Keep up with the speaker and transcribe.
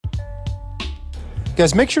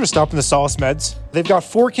Guys, make sure to stop in the Solace Meds. They've got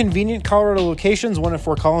 4 convenient Colorado locations, one in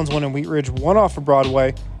Fort Collins, one in Wheat Ridge, one off of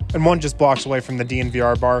Broadway, and one just blocks away from the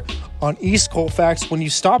DNVR bar on East Colfax. When you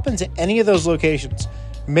stop into any of those locations,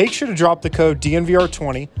 make sure to drop the code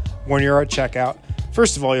DNVR20 when you're at checkout.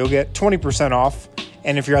 First of all, you'll get 20% off,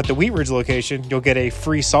 and if you're at the Wheat Ridge location, you'll get a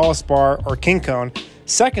free Solace bar or King Cone.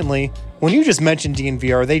 Secondly, when you just mentioned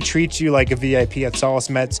DNVR, they treat you like a VIP at Solace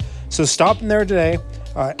Meds, so stop in there today.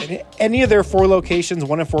 Any of their 4 locations,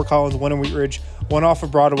 one in Fort Collins, one in Wheat Ridge, one off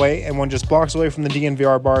of Broadway, and one just blocks away from the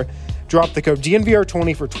DNVR bar. Drop the code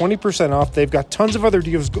DNVR20 for 20% off. They've got tons of other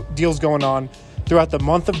deals going on throughout the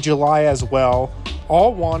month of July as well.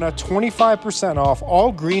 All Wana, 25% off.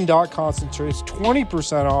 All Green Dot concentrates,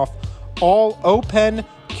 20% off. All O-Pen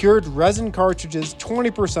cured resin cartridges,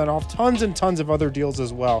 20% off. Tons and tons of other deals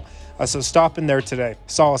as well. So stop in there today.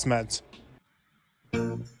 Solace Meds.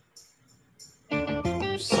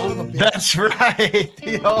 That's right.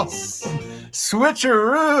 The old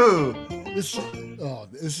switcheroo.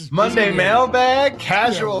 This is Monday mailbag,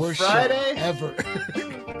 casual Friday. Ever.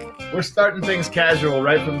 We're starting things casual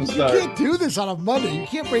right from the start. You can't do this on a Monday. You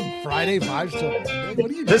can't bring Friday vibes to a Monday. What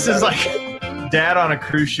are you doing? This is like dad on a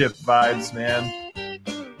cruise ship vibes, man.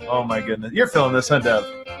 Oh my goodness. You're feeling this, huh, Dev?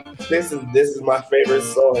 This is my favorite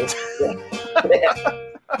song.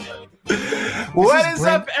 What is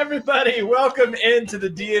up, everybody? Welcome into the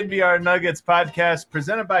DNVR Nuggets Podcast,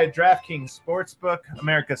 presented by DraftKings Sportsbook,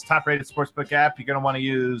 America's top-rated sportsbook app. You're going to want to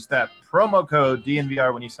use that promo code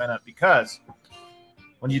DNVR when you sign up, because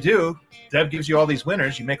when you do, Dev gives you all these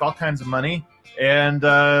winners. You make all kinds of money, and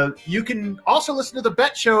you can also listen to the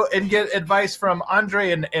Bet Show and get advice from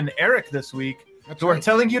Andre and Eric this week. So we're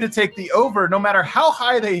telling you to take the over. No matter how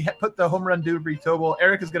high they put the home run derby total,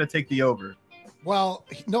 Eric is going to take the over. Well,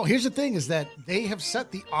 no, here's the thing is that they have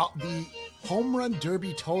set the home run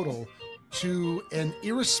derby total to an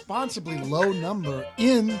irresponsibly low number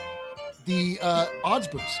in the odds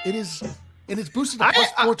boost. It's boosted to plus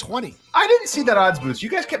 420. I didn't see that odds boost. You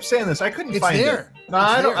guys kept saying this. I couldn't find there. it. No,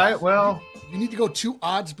 I don't. Well, you need to go to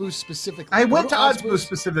odds boost specifically. I went to odds boost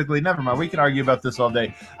specifically. Never mind. We can argue about this all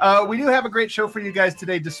day. We do have a great show for you guys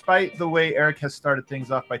today, despite the way Eric has started things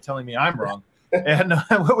off by telling me I'm wrong. And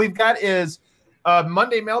what we've got is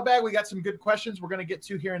Monday mailbag. We got some good questions we're going to get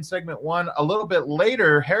to here in segment 1. A little bit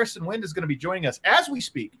later, Harrison Wind is going to be joining us as we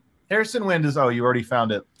speak. Harrison Wind is, you already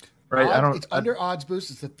found it, right? It's under odds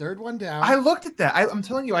boost. It's the third one down. I looked at that. I'm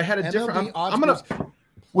telling you, I had a MLB different. odds I'm going boost to,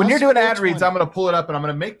 when you're doing ad 420. reads, I'm going to pull it up and I'm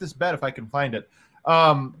going to make this bet if I can find it.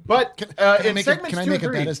 But Can in I segments make 2 a and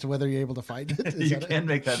 3, bet as to whether you're able to find it? you can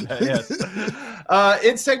make that bet, yes.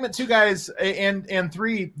 In segment 2, guys, and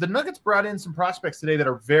 3, the Nuggets brought in some prospects today that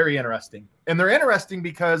are very interesting. And they're interesting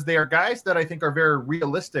because they are guys that I think are very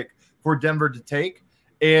realistic for Denver to take.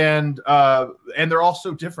 And they're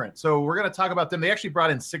also different. So we're going to talk about them. They actually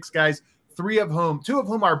brought in 6 guys, 2 of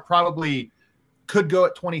whom are probably could go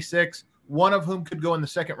at 26. One of whom could go in the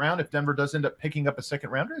second round if Denver does end up picking up a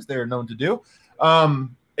second rounder, as they are known to do.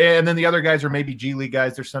 And then the other guys are maybe G League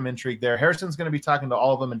guys. There's some intrigue there. Harrison's going to be talking to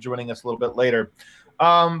all of them and joining us a little bit later.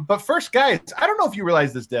 But first, guys, I don't know if you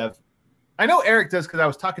realize this, Dev. I know Eric does because I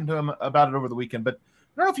was talking to him about it over the weekend, but I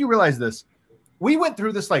don't know if you realize this. We went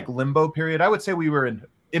through this like limbo period. I would say we were in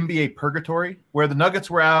NBA purgatory where the Nuggets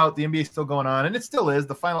were out, the NBA is still going on, and it still is.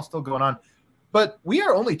 The final's still going on. But we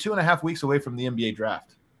are only 2.5 weeks away from the NBA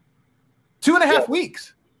draft. 2.5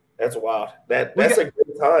 weeks. That's wild. That's a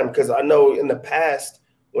good time, because I know in the past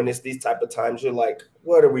when it's these type of times, you're like,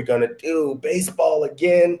 what are we going to do? Baseball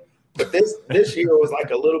again? But this year was like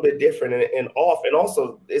a little bit different and off. And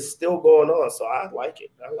also it's still going on. So I like it.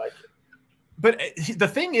 But the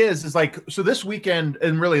thing is like, so this weekend,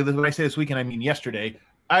 and really when I say this weekend, I mean yesterday,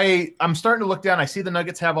 I'm starting to look down. I see the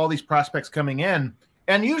Nuggets have all these prospects coming in.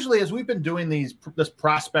 And usually as we've been doing this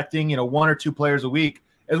prospecting, 1 or 2 players a week,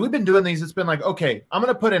 as we've been doing these, it's been like, okay, I'm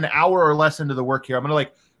going to put an hour or less into the work here. I'm going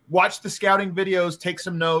to watch the scouting videos, take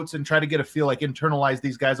some notes, and try to get a feel, internalize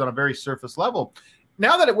these guys on a very surface level.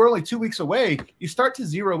 Now that we're only 2 weeks away, you start to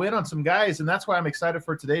zero in on some guys, and that's why I'm excited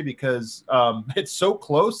for today, because it's so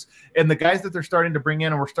close, and the guys that they're starting to bring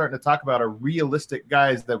in and we're starting to talk about are realistic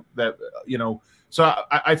guys that So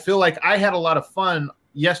I feel like I had a lot of fun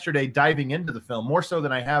yesterday diving into the film, more so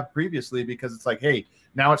than I have previously, because it's like, hey,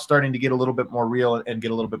 now it's starting to get a little bit more real and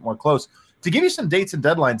get a little bit more close. To give you some dates and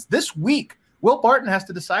deadlines, this week, Will Barton has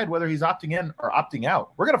to decide whether he's opting in or opting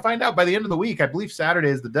out. We're going to find out by the end of the week. I believe Saturday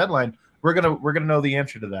is the deadline. We're gonna know the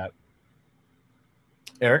answer to that.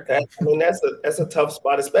 Eric, that's a tough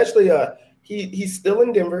spot, especially he's still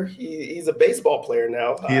in Denver. He's a baseball player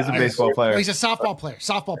now. He is a baseball player. He's a softball player.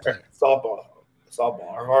 Softball.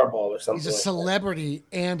 softball or hardball or something. He's a celebrity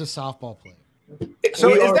and a softball player.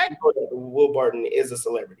 So is that Will Barton is a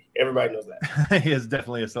celebrity? Everybody knows that. He is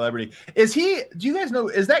definitely a celebrity. Is he? Do you guys know?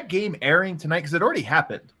 Is that game airing tonight? Because it already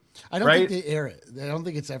happened. I don't think they air it. I don't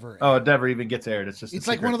think it's ever aired. Oh, it never even gets aired. It's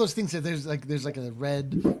like one of those things that there's like a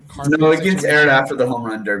red carpet. No, it gets aired after the home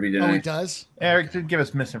run derby tonight. Oh, it does? Eric did give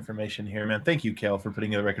us misinformation here, man. Thank you, Kale, for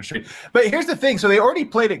putting the record straight. But here's the thing. So they already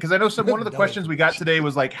played it because I know one of the questions we got today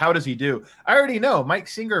was like, how does he do? I already know. Mike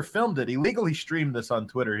Singer filmed it. He legally streamed this on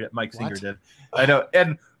Twitter. Mike Singer did. I know.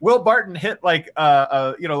 And Will Barton hit like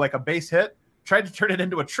like a base hit, tried to turn it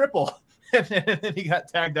into a triple. And then he got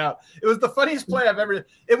tagged out. It was the funniest play I've ever.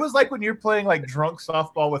 It was like when you're playing like drunk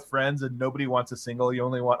softball with friends and nobody wants a single. You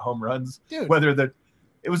only want home runs. Dude,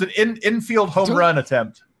 it was an infield home run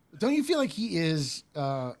attempt. Don't you feel like he is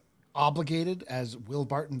obligated as Will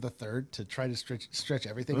Barton III to try to stretch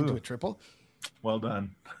everything into a triple? Well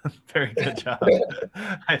done. Very good job.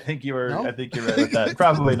 I think you were. No? I think you're right with that.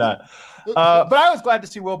 Probably not. But I was glad to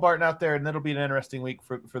see Will Barton out there, and that'll be an interesting week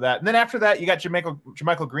for that. And then after that, you got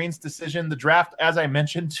Jermichael Green's decision. The draft, as I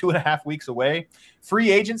mentioned, 2.5 weeks away.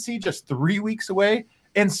 Free agency just 3 weeks away.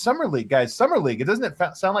 And Summer League, guys. Summer League. Doesn't it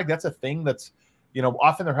sound like that's a thing that's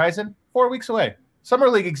off in the horizon? 4 weeks away. Summer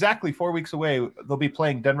League exactly 4 weeks away. They'll be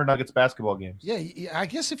playing Denver Nuggets basketball games. Yeah, I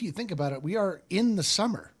guess if you think about it, we are in the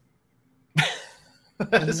summer.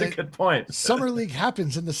 That's a good point. Summer League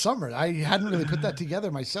happens in the summer. I hadn't really put that together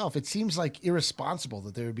myself. It seems like irresponsible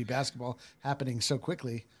that there would be basketball happening so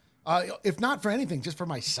quickly. If not for anything, just for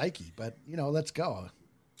my psyche. But, let's go.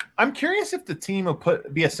 I'm curious if the team will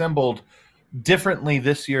be assembled differently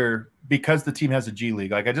this year because the team has a G League.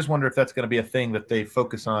 Like, I just wonder if that's going to be a thing that they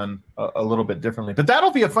focus on a little bit differently. But that'll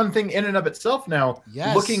be a fun thing in and of itself now.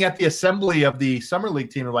 Yes. Looking at the assembly of the Summer League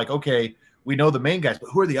team, like, okay, we know the main guys, but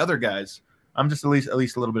who are the other guys? I'm just at least a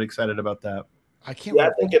little bit excited about that. I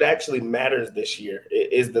think it actually matters this year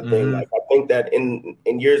is the thing. Like, I think that in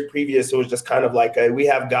years previous, it was just kind of like, we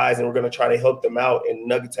have guys and we're going to try to help them out. And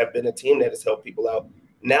Nuggets have been a team that has helped people out.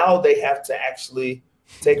 Now they have to actually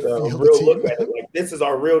take a real look at it. Like, this is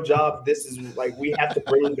our real job. This is like, we have to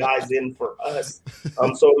bring guys in for us.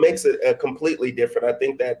 So it makes it completely different. I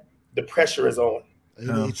think that the pressure is on.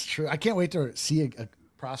 It's true. I can't wait to see a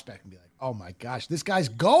prospect and be like, oh my gosh, this guy's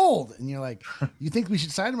gold. And you're like, you think we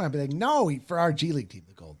should sign him? I'd be like, no, for our G League team,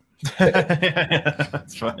 the gold.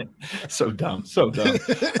 That's funny. So dumb. Listen,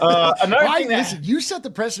 you set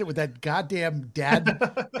the precedent with that goddamn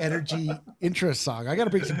dad energy intro song. I got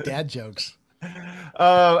to bring some dad jokes.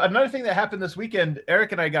 Another thing that happened this weekend,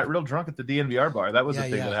 Eric and I got real drunk at the DNVR bar. That was the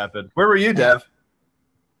thing that happened. Where were you, Dev?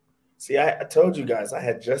 See, I told you guys I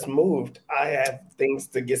had just moved. I have things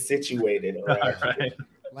to get situated. Right.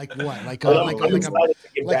 Like what? Like a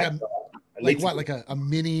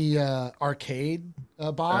mini arcade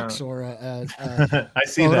box or a I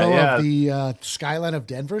see that. Yeah, of the skyline of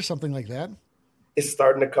Denver, something like that. It's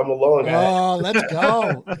starting to come along. Oh, let's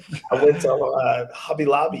go! I went to Hobby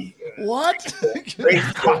Lobby. What?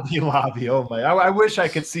 Hobby Lobby? Oh my! I wish I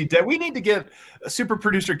could see. We need to get a super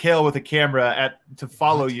producer Kale with a camera to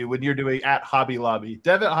follow you when you're doing at Hobby Lobby.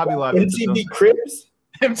 Dev at Hobby Lobby. MTV Cribs.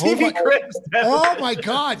 MTV Cribs. Oh my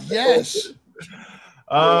God! Yes.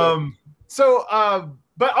 But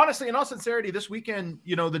honestly, in all sincerity, this weekend,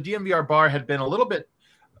 the DNVR bar had been a little bit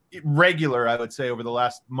regular, I would say, over the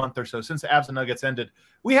last month or so since Avs and Nuggets ended.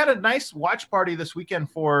 We had a nice watch party this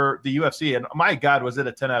weekend for the UFC, and my God, was it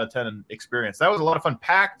a 10 out of 10 experience. That was a lot of fun.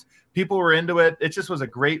 Packed. People were into it. It just was a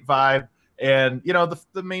great vibe. And,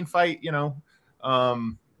 the main fight,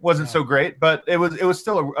 wasn't so great, but it was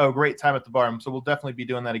still a great time at the bar. So we'll definitely be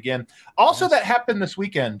doing that again. Also, that happened this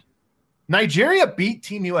weekend. Nigeria beat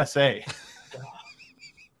Team USA.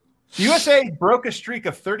 The USA broke a streak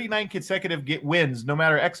of 39 consecutive wins, no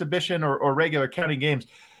matter exhibition or regular counting games.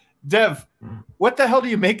 Dev, what the hell do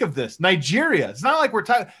you make of this? Nigeria. It's not like we're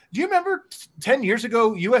talking. Do you remember 10 years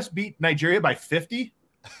ago, US beat Nigeria by 50?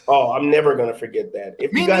 Oh, I'm never going to forget that.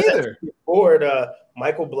 If Me you guys neither. Forward,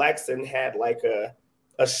 Michael Blackson had like a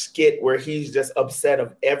skit where he's just upset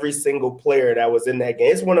of every single player that was in that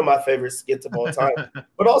game. It's one of my favorite skits of all time.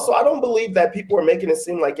 But also, I don't believe that people are making it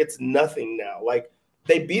seem like it's nothing now. Like,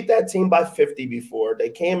 they beat that team by 50 before. They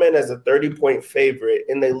came in as a 30-point favorite,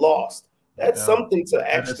 and they lost. That's something to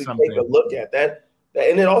actually take a look at. That,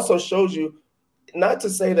 and it also shows you, not to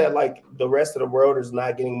say that like the rest of the world is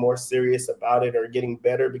not getting more serious about it or getting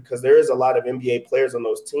better, because there is a lot of NBA players on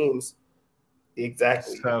those teams.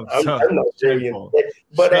 Exactly. I'm Nigerian,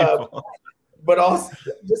 but also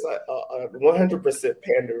just a 100%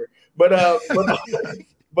 panderer. But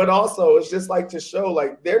but also it's just like to show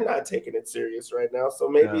like they're not taking it serious right now. So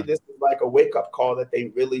maybe this is like a wake up call that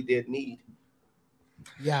they really did need.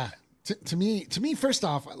 Yeah. To me, first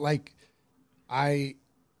off, like I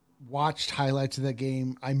watched highlights of that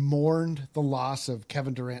game. I mourned the loss of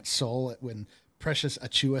Kevin Durant's soul when Precious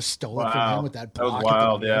Achiuwa stole it from him with that block. That was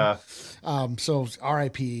wild, yeah. So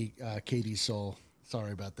R.I.P. KD's soul.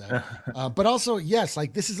 Sorry about that. But also, yes,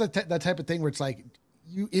 like this is that type of thing where it's like,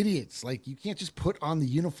 you idiots, like you can't just put on the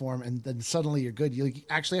uniform and then suddenly you're good. You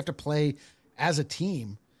actually have to play as a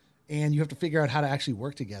team, and you have to figure out how to actually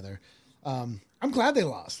work together. I'm glad they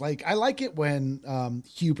lost. Like, I like it when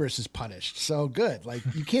hubris is punished. So good. Like,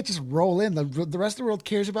 you can't just roll in. The rest of the world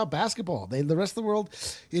cares about basketball. The rest of the world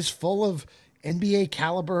is full of NBA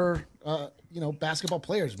caliber, basketball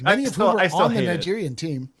players. Many of whom are on the Nigerian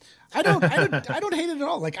team. I don't hate it at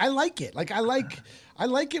all. Like, I like it. Like, I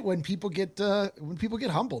like it when people get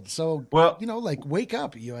humbled. So, wake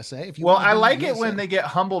up, USA. If you I like it when they get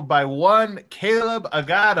humbled by one Caleb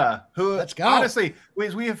Agada, who honestly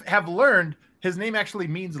we have learned his name actually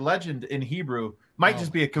means legend in Hebrew. Might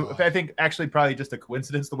just be I think actually probably just a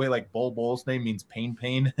coincidence the way like Bol's name means pain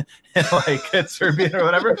and like it's Serbian or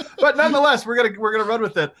whatever. But nonetheless, we're gonna run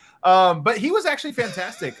with it. But he was actually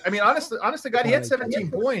fantastic. I mean, honestly, God, he had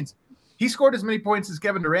 17 points. He scored as many points as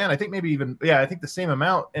Kevin Durant. I think maybe even I think the same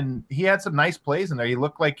amount. And he had some nice plays in there. He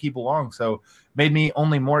looked like he belonged. So made me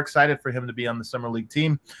only more excited for him to be on the Summer League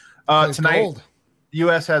team. Tonight,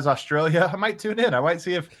 U.S. has Australia. I might tune in. I might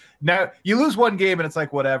see if now you lose one game and it's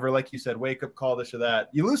like, whatever, like you said, wake up call, this or that.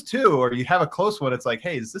 You lose two or you have a close one. It's like,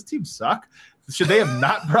 hey, does this team suck? Should they have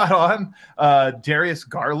not brought on Darius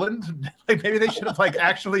Garland? Like maybe they should have like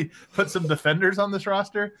actually put some defenders on this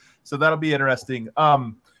roster. So that'll be interesting.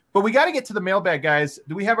 But we got to get to the mailbag, guys.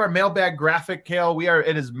 Do we have our mailbag graphic, Kale?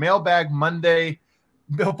 It is Mailbag Monday.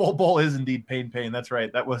 Bol is indeed Pain. That's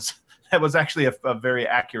right. That was actually a very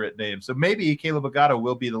accurate name. So maybe Caleb Agada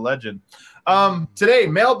will be the legend. Today,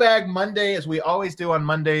 Mailbag Monday, as we always do on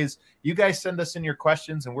Mondays. You guys send us in your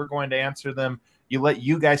questions, and we're going to answer them. Let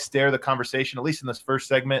you guys steer the conversation, at least in this first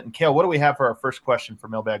segment. And, Kale, what do we have for our first question for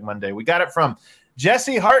Mailbag Monday? We got it from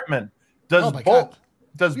Jesse Hartman. Does Bol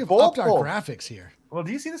upped our graphics here? Well,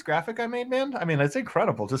 do you see this graphic I made, man? I mean, it's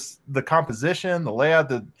incredible. Just the composition, the layout,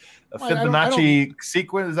 the Fibonacci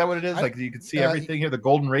sequence. Is that what it is? Like you can see everything here, the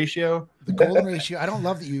golden ratio. The golden ratio. I don't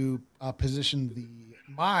love that you positioned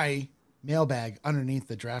my mailbag underneath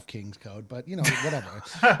the DraftKings code, but whatever.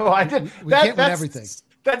 Well, I did. We can't win everything.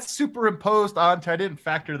 That's superimposed onto. I didn't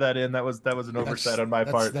factor that in. That was an oversight on my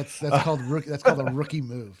part. That's called rookie. That's called a rookie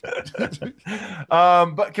move.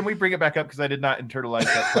 But can we bring it back up because I did not internalize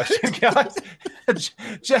that question.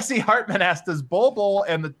 Jesse Hartman asked, "Does Bol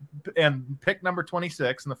and pick number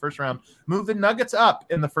 26 in the first round move the Nuggets up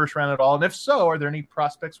in the first round at all? And if so, are there any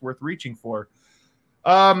prospects worth reaching for?"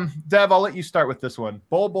 Dev, I'll let you start with this one.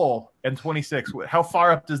 Bol and 26. How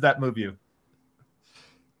far up does that move you?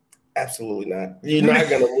 Absolutely not. You're not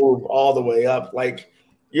going to move all the way up. Like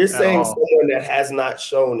you're saying someone that has not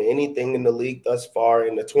shown anything in the league thus far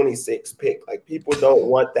in the 26th pick. Like people don't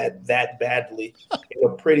want that badly in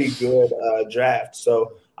a pretty good draft.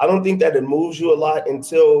 So I don't think that it moves you a lot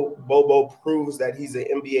until Bobo proves that he's an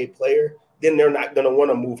NBA player. Then they're not going to want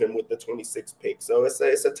to move him with the 26th pick. So it's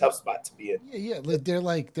a tough spot to be in. Yeah. They're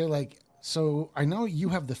like, so I know you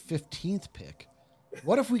have the 15th pick.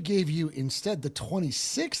 What if we gave you instead the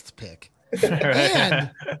 26th pick and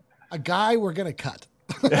a guy we're going to cut?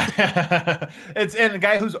 And a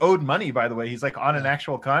guy who's owed money, by the way. He's like on an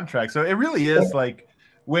actual contract. So it really is like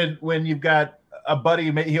when you've got a buddy,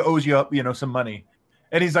 he owes you up, some money.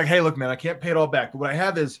 And he's like, hey, look, man, I can't pay it all back. But what I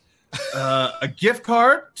have is a gift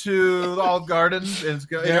card to the Olive Garden. And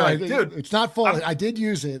dude, it's not full. I did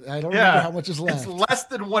use it. I don't remember how much is left. It's less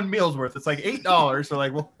than one meal's worth. It's like $8. So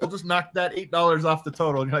like, we'll just knock that $8 off the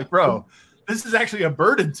total. And you're like, bro, this is actually a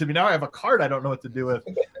burden to me. Now I have a card I don't know what to do with.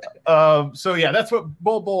 So yeah, that's what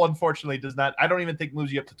Bol unfortunately does not. I don't even think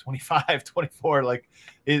moves you up to 25, 24. Like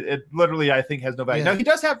it literally, I think has no value. Yeah. Now he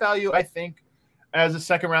does have value, I think, as a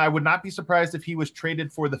second round. I would not be surprised if he was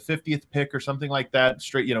traded for the 50th pick or something like that,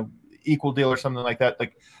 straight, equal deal or something like that.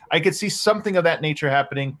 Like I could see something of that nature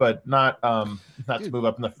happening, but not to move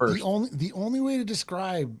up in the first. The only way to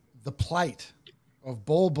describe the plight of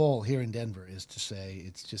Bol here in Denver is to say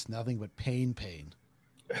it's just nothing but pain.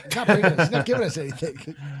 He's not giving us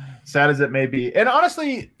anything. Sad as it may be. And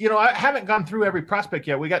honestly, I haven't gone through every prospect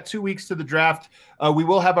yet. We got 2 weeks to the draft. We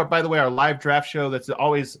will have our live draft show. That's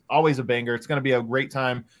always a banger. It's going to be a great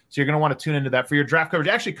time. So you're going to want to tune into that for your draft coverage.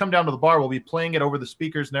 Actually, come down to the bar. We'll be playing it over the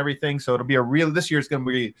speakers and everything. So it'll be this year's going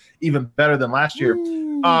to be even better than last year.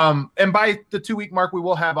 And by the 2-week mark, we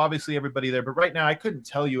will have obviously everybody there. But right now, I couldn't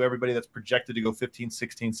tell you everybody that's projected to go 15,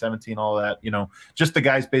 16, 17, all that, just the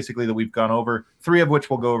guys basically that we've gone over, 3 of which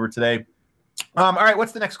we'll go over today. All right.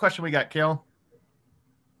 What's the next question we got, Kale?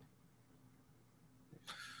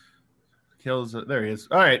 There he is.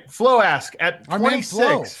 All right. Flo ask at 26. Our man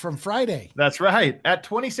Flo from Friday. That's right. At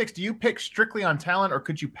 26, do you pick strictly on talent or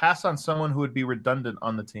could you pass on someone who would be redundant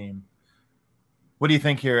on the team? What do you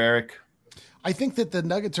think here, Eric? I think that the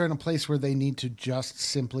Nuggets are in a place where they need to just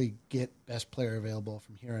simply get best player available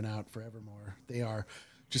from here on out forevermore. They are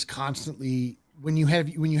just constantly when you have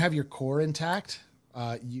your core intact,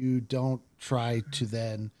 you don't try to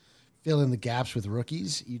then fill in the gaps with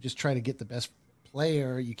rookies. You just try to get the best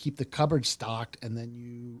player, you keep the cupboard stocked, and then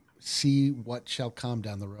you see what shall come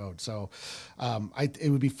down the road. So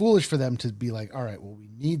it would be foolish for them to be like, all right, well, we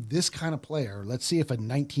need this kind of player. Let's see if a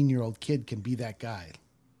 19-year-old kid can be that guy.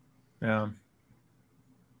 Yeah.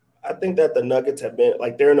 I think that the Nuggets have been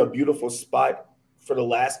they're in a beautiful spot for the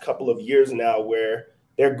last couple of years now where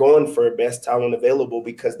they're going for best talent available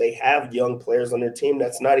because they have young players on their team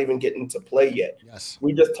that's not even getting to play yet. Yes.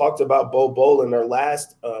 We just talked about Bol in our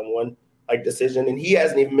last decision, and he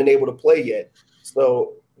hasn't even been able to play yet.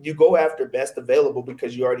 So you go after best available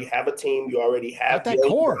because you already have a team, you already have that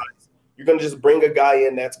core. Guys. You're going to just bring a guy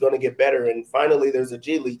in that's going to get better. And finally, there's a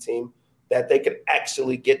G League team that they could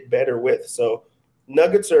actually get better with. So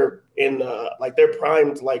Nuggets are in they're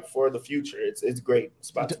primed for the future. It's a great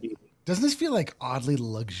spot to be in. Doesn't this feel oddly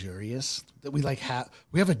luxurious that we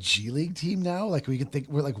have a G League team now? We could think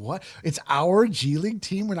we're what? It's our G League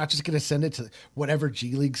team. We're not just going to send it to whatever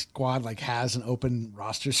G League squad has an open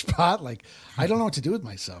roster spot. I don't know what to do with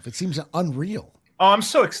myself. It seems unreal. Oh, I'm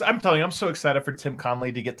telling you, I'm so excited for Tim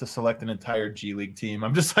Conley to get to select an entire G League team.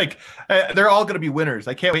 I'm just they're all going to be winners.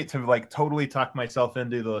 I can't wait to totally talk myself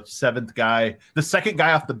into the 7th guy, the 2nd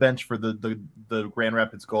guy off the bench for the Grand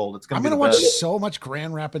Rapids Gold. I'm going to watch so much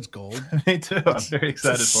Grand Rapids Gold. Me too. I'm very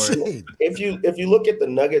excited for it. If you look at the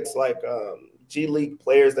Nuggets, G League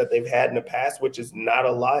players that they've had in the past, which is not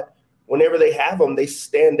a lot, whenever they have them, they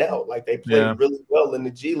stand out. They play really well in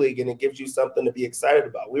the G League, and it gives you something to be excited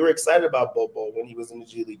about. We were excited about Bobo when he was in the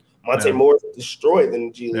G League. Monte Morris destroyed in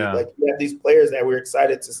the G League. Yeah. You have these players that we're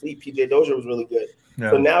excited to see. PJ Dozier was really good.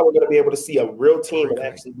 Yeah. So now we're going to be able to see a real team and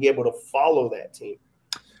actually be able to follow that team.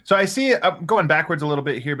 So I see going backwards a little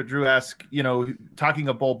bit here, but Drew asks, talking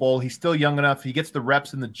of Bol, he's still young enough. He gets the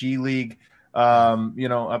reps in the G League.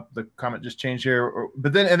 The comment just changed here.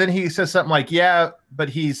 But then he says something but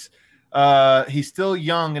he's still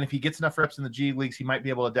young, and if he gets enough reps in the G Leagues, he might be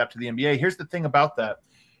able to adapt to the NBA. Here's the thing about that.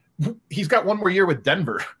 He's got one more year with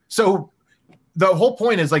Denver. So the whole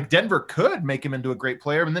point is Denver could make him into a great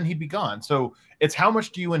player, and then he'd be gone. So it's how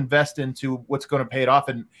much do you invest into what's going to pay it off?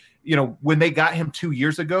 And, when they got him 2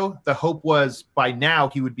 years ago, the hope was by now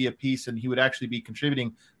he would be a piece and he would actually be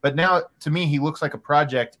contributing. But now, to me, he looks like a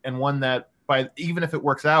project and one that even if it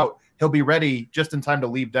works out, he'll be ready just in time to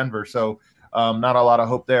leave Denver. So not a lot of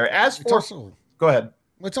hope there. Go ahead.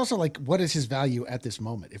 It's also what is his value at this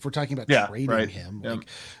moment? If we're talking about trading him,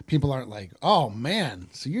 people aren't oh man,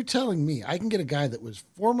 so you're telling me I can get a guy that was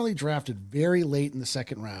formerly drafted very late in the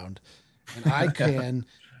 2nd round, and I can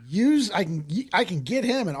I can get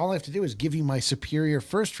him, and all I have to do is give you my superior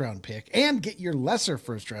 1st round pick and get your lesser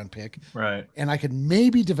 1st round pick, right? And I could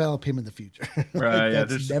maybe develop him in the future, right?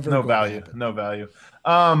 There's no value, no value.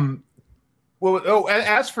 Well,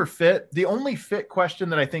 as for fit, the only fit question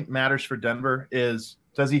that I think matters for Denver is,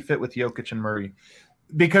 does he fit with Jokic and Murray?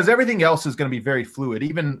 Because everything else is going to be very fluid.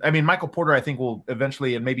 Michael Porter, I think, will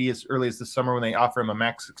eventually, and maybe as early as this summer when they offer him a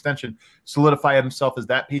max extension, solidify himself as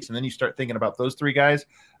that piece, and then you start thinking about those 3 guys.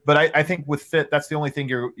 But I think with fit, that's the only thing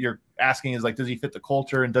you're asking is does he fit the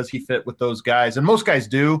culture and does he fit with those guys? And most guys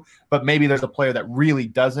do, but maybe there's a player that really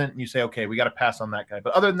doesn't, and you say, okay, we got to pass on that guy.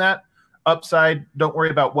 But other than that, upside, don't worry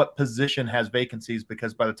about what position has vacancies,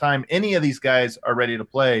 because by the time any of these guys are ready to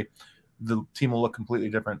play, the team will look completely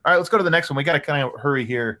different. All right, let's go to the next one. We got to kind of hurry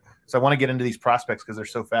here, so I want to get into these prospects because they're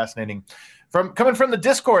so fascinating. Coming from the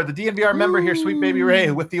Discord, the DNVR member here, Sweet Baby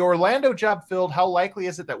Ray, with the Orlando job filled, how likely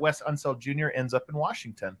is it that Wes Unseld Jr. ends up in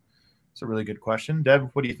Washington? It's a really good question.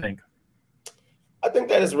 Deb, what do you think? I think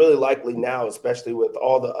that is really likely now, especially with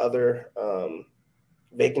all the other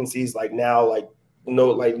vacancies no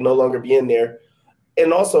longer being there.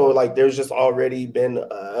 And also, there's just already been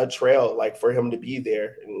a trail, for him to be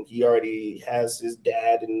there. And he already has his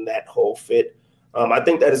dad and that whole fit. I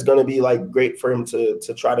think that is going to be, great for him to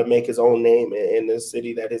try to make his own name in the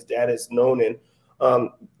city that his dad is known in.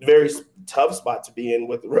 Very tough spot to be in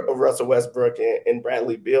with Russell Westbrook and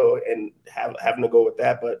Bradley Beal and having to go with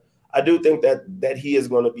that. But I do think that he is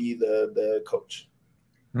going to be the coach.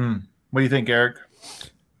 What do you think, Eric?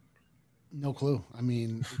 No clue. I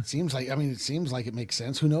mean, it seems like it makes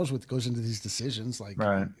sense. Who knows what goes into these decisions? Like,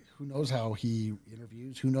 right. Who knows how he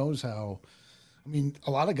interviews? Who knows how? I mean,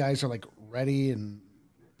 a lot of guys are like ready, and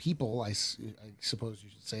people, I suppose you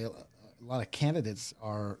should say, a lot of candidates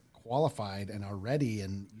are qualified and are ready,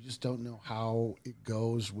 and you just don't know how it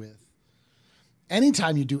goes with.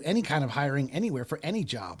 Anytime you do any kind of hiring anywhere for any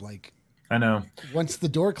job, like I know, once the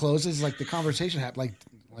door closes, like the conversation happened,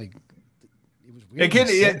 like.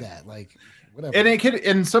 Like whatever.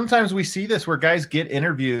 And sometimes we see this where guys get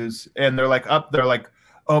interviews and they're like,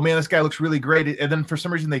 oh man, this guy looks really great. And then for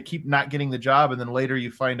some reason they keep not getting the job. And then later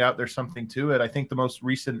you find out there's something to it. I think the most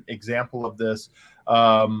recent example of this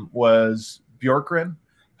was Bjorkgren,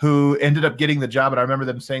 who ended up getting the job. And I remember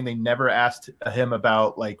them saying they never asked him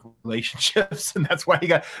about like relationships. And that's why he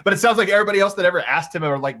got, but it sounds like everybody else that ever asked him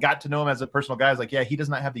or like got to know him as a personal guy is like, yeah, he does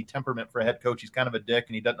not have the temperament for a head coach. He's kind of a dick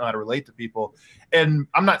and he doesn't know how to relate to people. And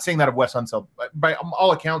I'm not saying that of Wes Unseld. By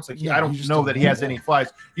all accounts, like I don't know that he has any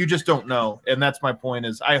flies. You just don't know. And that's my point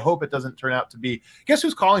is I hope it doesn't turn out to be, guess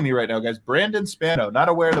who's calling me right now, guys? Brandon Spano, not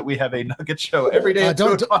aware that we have a Nugget show every day at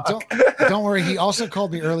 2 o'clock. Don't worry. He also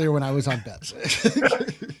called me earlier when I was on bets.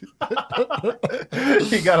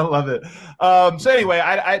 You gotta love it. So anyway,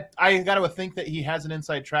 I gotta think that he has an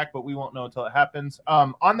inside track, but we won't know until it happens.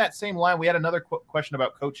 On that same line, we had another question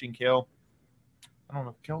about coaching, Kale. I don't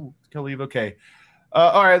know, Kale leave. Okay.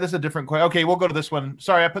 All right, this is a different question. Okay, we'll go to this one.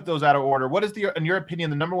 Sorry, I put those out of order. What is in your opinion,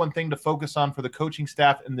 the number one thing to focus on for the coaching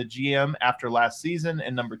staff and the GM after last season?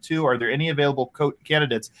 And number two, are there any available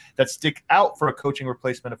candidates that stick out for a coaching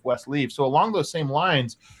replacement if Wes leaves? So along those same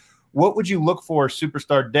lines, what would you look for,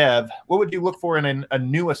 superstar Dev? What would you look for in a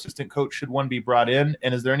new assistant coach should one be brought in?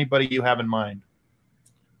 And is there anybody you have in mind?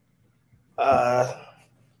 I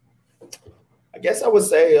guess I would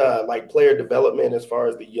say like player development as far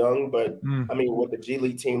as the young, but I mean, with the G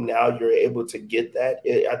League team now, you're able to get that.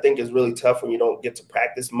 I think it's really tough when you don't get to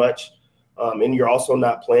practice much and you're also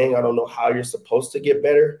not playing. I don't know how you're supposed to get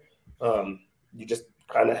better. You just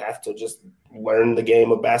kind of have to just learn the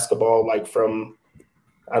game of basketball, like from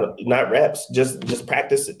not reps, just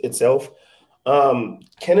practice itself.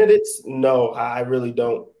 Candidates, no, I really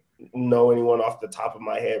don't know anyone off the top of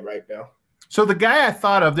my head right now. So the guy I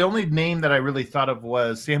thought of, the only name that I really thought of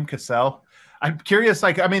was Sam Cassell. I'm curious,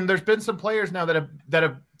 like, I mean, there's been some players now that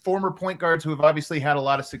have former point guards who have obviously had a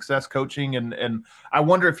lot of success coaching, and I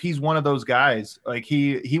wonder if he's one of those guys. Like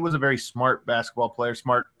he was a very smart basketball player,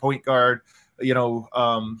 smart point guard, you know.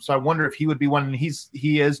 So I wonder if he would be one. And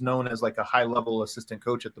he is known as like a high level assistant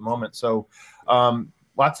coach at the moment. So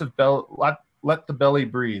let the belly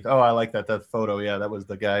breathe. Oh, I like that photo. Yeah, that was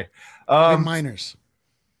the guy. Quinn Miners.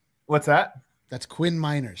 What's that? That's Quinn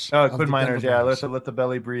Miners. Oh, Quinn Miners. Yeah, let the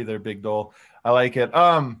belly breathe there, big doll. I like it.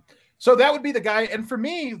 So that would be the guy. And for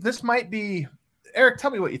me, this might be Eric.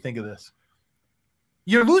 Tell me what you think of this.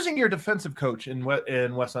 You're losing your defensive coach in Wes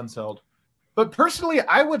Unseld. But personally,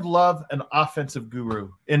 I would love an offensive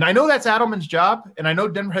guru. And I know that's Adelman's job, and I know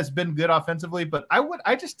Denver has been good offensively, but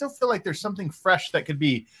I just still feel like there's something fresh that could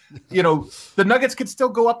be, you know, the Nuggets could still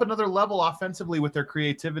go up another level offensively with their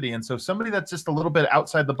creativity. And so somebody that's just a little bit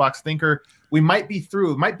outside the box thinker, we might be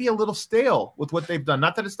through. It might be a little stale with what they've done.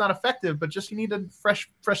 Not that it's not effective, but just you need a fresh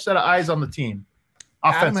set of eyes on the team.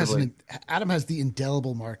 Adam has the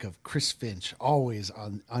indelible mark of Chris Finch always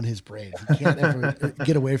on his brain. He can't ever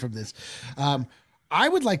get away from this. I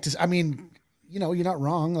would like to. I mean, you know, you're not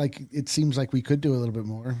wrong. Like it seems like we could do a little bit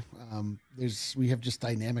more. We have just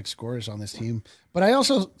dynamic scorers on this team. But I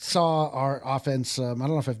also saw our offense. I don't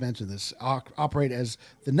know if I've mentioned this. Operate as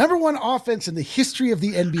the number one offense in the history of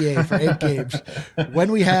the NBA for 8 games when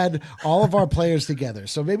we had all of our players together.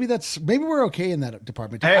 So maybe we're okay in that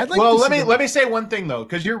department. Hey, let me say one thing though,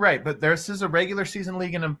 because you're right. But this is a regular season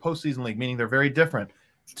league and a postseason league, meaning they're very different.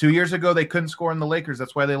 2 years ago, they couldn't score in the Lakers.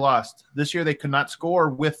 That's why they lost. This year, they could not score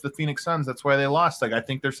with the Phoenix Suns. That's why they lost. Like I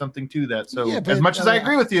think there's something to that. So yeah, as much as I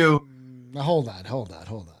agree with you, hold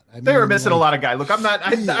on. They were missing a lot of guys. Look, I'm not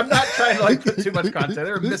trying to like put too much content.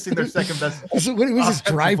 They were missing their second best. What was this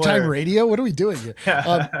drive time radio? What are we doing here?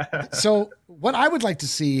 So what I would like to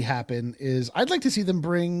see happen is I'd like to see them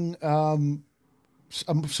bring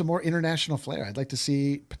some more international flair. I'd like to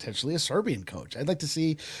see potentially a Serbian coach. I'd like to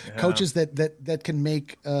see coaches that can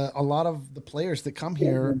make a lot of the players that come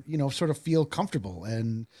here, you know, sort of feel comfortable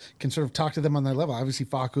and can sort of talk to them on their level. Obviously,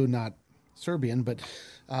 Facu not Serbian, but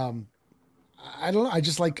I don't know.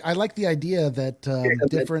 I like the idea that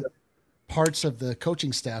different parts of the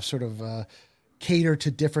coaching staff sort of cater to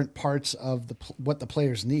different parts of what the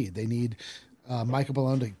players need. They need Michael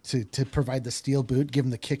Malone to provide the steel boot, give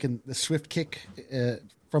him the kick and the swift kick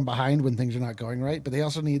from behind when things are not going right. But they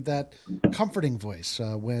also need that comforting voice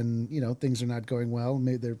when things are not going well.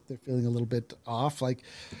 Maybe they're feeling a little bit off.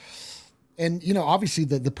 And obviously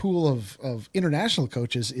the pool of international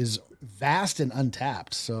coaches is vast and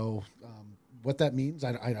untapped. So what that means,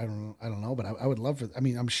 I don't know. But I would love for. I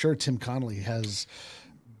mean, I'm sure Tim Connolly has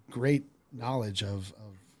great knowledge of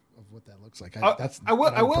what that looks like. I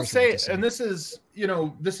will say, and this is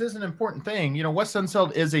an important thing. Wes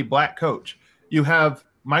Unseld is a black coach. You have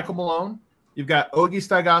Michael Malone, you've got Ogi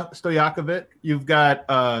Stojakovic, you've got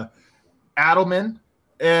Adelman,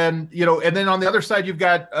 and then on the other side you've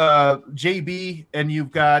got JB, and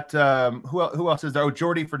you've got who else is there?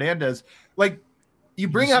 Jordi Fernandez. You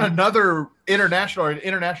bring out another international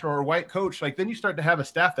or white coach, then you start to have a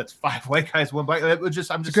staff that's 5 white guys, 1 black. It's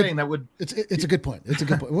a good point. It's a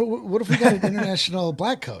good point. What if we got an international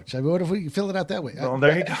black coach? I mean, what if we fill it out that way? Well,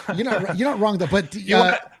 there you go. You're not wrong though. But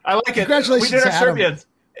I like it. Congratulations, we did our to Adam. Serbians.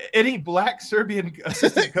 Any black Serbian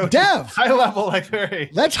assistant coach? Dev. High level, very.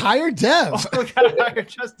 Let's hire Dev. We gotta hire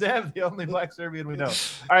just Dev, the only black Serbian we know.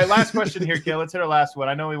 All right, last question here, Kale. Let's hit our last one.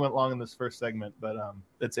 I know we went long in this first segment, but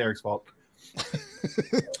it's Eric's fault.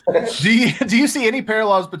 Do you see any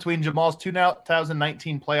parallels between Jamal's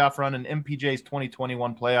 2019 playoff run and MPJ's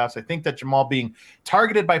 2021 playoffs? I think that Jamal being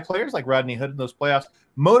targeted by players like Rodney Hood in those playoffs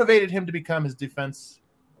motivated him to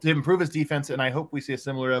improve his defense, and I hope we see a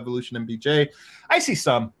similar evolution in MPJ. I see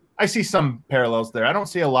some parallels there. I don't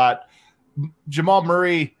see a lot. Jamal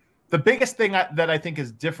Murray, the biggest thing that I think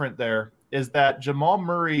is different there is that Jamal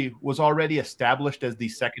Murray was already established as the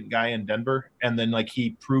second guy in Denver, and then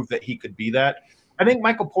he proved that he could be that. I think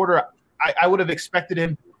Michael Porter, I would have expected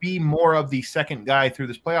him to be more of the second guy through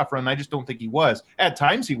this playoff run. I just don't think he was. At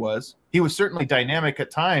times he was. He was certainly dynamic at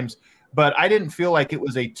times, but I didn't feel like it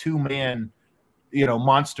was a 2-man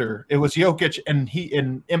monster. It was Jokic, and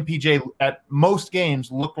MPJ at most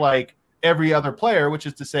games looked like every other player, which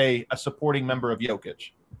is to say a supporting member of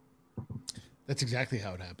Jokic. That's exactly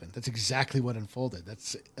how it happened. That's exactly what unfolded.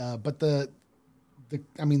 But the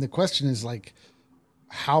question is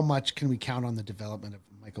how much can we count on the development of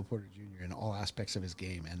Michael Porter Jr. in all aspects of his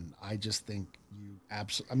game? And I just think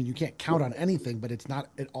you can't count on anything, but it's not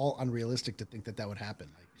at all unrealistic to think that would happen.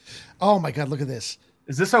 Oh my God, look at this.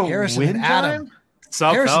 Is this a Harrison win and Adam? time?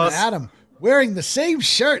 Harrison and Adam wearing the same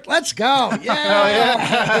shirt. Let's go. Yeah.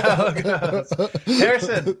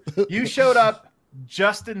 Harrison, you showed up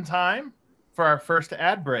just in time for our first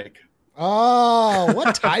ad break. Oh,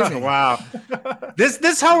 what timing. Wow. This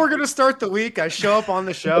is how we're going to start the week. I show up on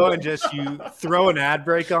the show and just you throw an ad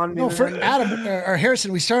break on me. No, for Adam or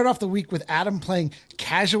Harrison, we started off the week with Adam playing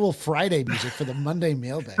Casual Friday music for the Monday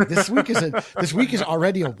mailbag. This week is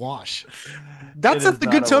already a wash. That's the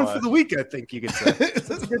good tone for the week, I think you could say.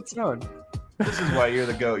 That's a good tone. This is why you're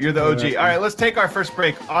the GOAT. You're the OG. All right, let's take our first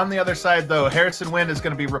break. On the other side, though, Harrison Wind is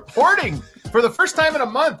going to be reporting for the first time in a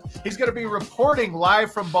month. He's going to be reporting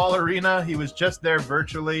live from Ball Arena. He was just there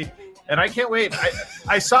virtually, and I can't wait.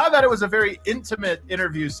 I saw that it was a very intimate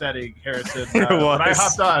interview setting, Harrison. When I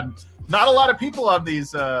hopped on, not a lot of people on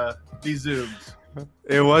these Zooms.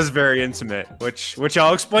 It was very intimate, which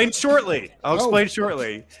I'll explain shortly.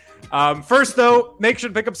 First, though, make sure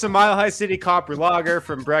to pick up some Mile High City Copper Lager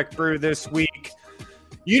from Breck Brew this week.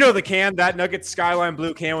 You know the can, that Nuggets Skyline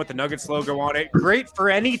blue can with the Nuggets logo on it. Great for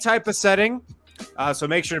any type of setting. So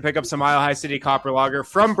make sure to pick up some Mile High City Copper Lager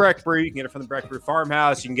from Breck Brew. You can get it from the Breck Brew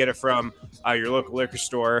Farmhouse. You can get it from your local liquor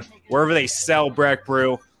store, wherever they sell Breck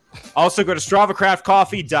Brew. Also, go to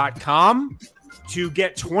StravaCraftCoffee.com to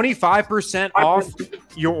get 25% off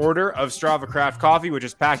your order of Strava Craft Coffee, which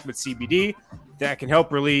is packed with CBD. That can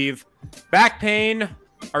help relieve back pain,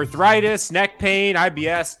 arthritis, neck pain,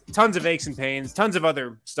 IBS, tons of aches and pains, tons of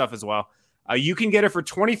other stuff as well. You can get it for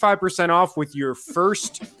 25% off with your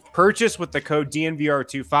first purchase with the code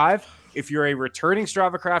DNVR25. If you're a returning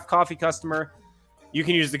Strava Craft Coffee customer, you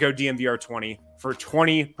can use the code DNVR20 for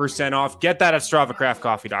 20% off. Get that at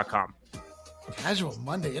StravaCraftCoffee.com. Casual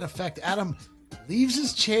Monday. In effect, Adam leaves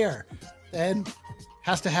his chair and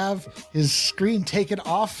has to have his screen taken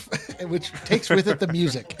off, which takes with it the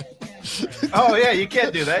music. Oh, yeah, you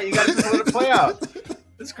can't do that. You got to just let it play out.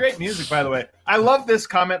 It's great music, by the way. I love this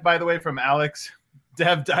comment, by the way, from Alex.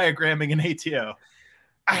 Dev diagramming an ATO.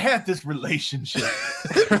 I have this relationship.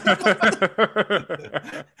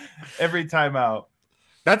 Every time out.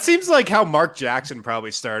 That seems like how Mark Jackson probably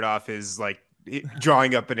started off his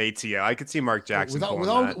drawing up an ATO. I could see Mark Jackson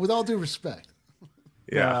with all due respect.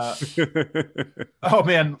 Yeah. Oh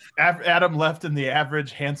man, Adam left and the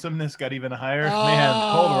average handsomeness got even higher.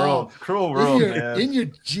 Man, cold world, cruel world, man. In your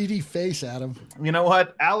GD face, Adam. You know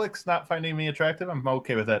what? Alex not finding me attractive. I'm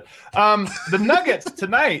okay with that. The Nuggets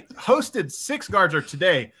today hosted six guards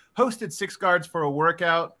for a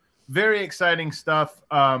workout. Very exciting stuff.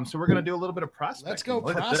 So we're going to do a little bit of prospecting. Let's go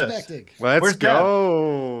prospecting. Let's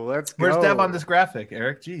go. Where's Dev on this graphic,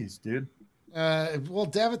 Eric? Jeez, dude. Well,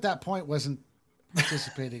 Dev at that point wasn't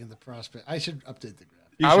participating in the prospect. I should update the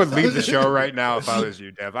graphic. I would leave the show right now if I was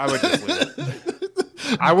you, Dev. I would just leave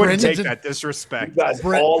it. I wouldn't take that disrespect. You guys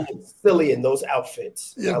all look silly in those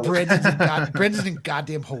outfits. Yeah, Brandon's in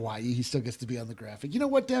goddamn Hawaii. He still gets to be on the graphic. You know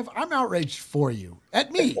what, Dev? I'm outraged for you.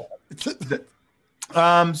 At me.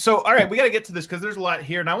 So, all right, we got to get to this because there's a lot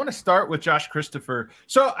here. And I want to start with Josh Christopher.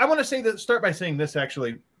 So I want to start by saying this,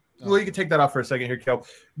 actually. Well, you can take that off for a second here, Kel.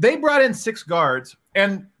 They brought in six guards,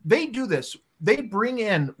 and they do this. They bring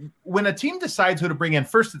in, when a team decides who to bring in,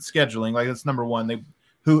 first it's scheduling, like that's number one,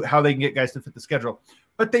 how they can get guys to fit the schedule.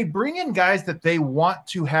 But they bring in guys that they want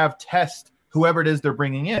to have test whoever it is they're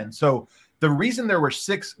bringing in. So the reason there were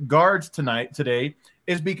six guards today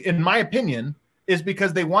is, in my opinion, is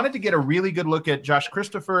because they wanted to get a really good look at Josh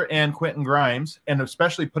Christopher and Quentin Grimes, and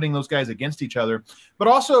especially putting those guys against each other. But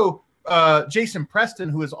also Jason Preston,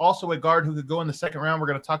 who is also a guard who could go in the second round. We're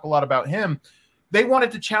going to talk a lot about him. They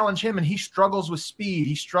wanted to challenge him, and he struggles with speed.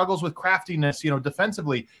 He struggles with craftiness,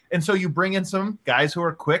 defensively. And so you bring in some guys who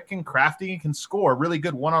are quick and crafty and can score, really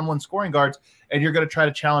good one-on-one scoring guards, and you're going to try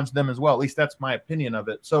to challenge them as well. At least that's my opinion of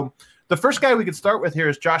it. So the first guy we could start with here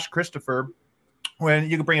is Josh Christopher. When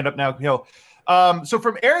you can bring it up now, so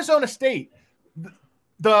from Arizona State,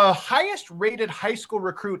 the highest-rated high school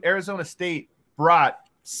recruit Arizona State brought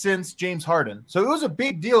since James Harden. So it was a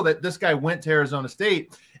big deal that this guy went to Arizona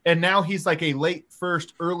State. And now he's like a late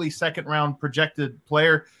first, early second round projected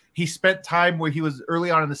player. He spent time where he was early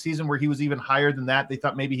on in the season where he was even higher than that. They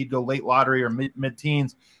thought maybe he'd go late lottery or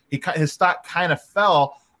mid-teens. His stock kind of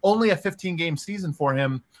fell. Only a 15-game season for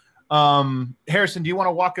him. Harrison, do you want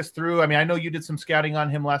to walk us through? I mean, I know you did some scouting on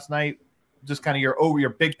him last night. Just kind of your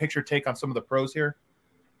big picture take on some of the pros here.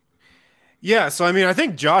 Yeah, so I mean, I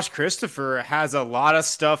think Josh Christopher has a lot of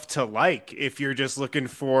stuff to like if you're just looking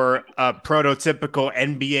for a prototypical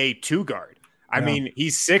NBA two guard. I mean,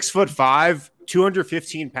 he's 6'5",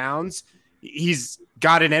 215 pounds. He's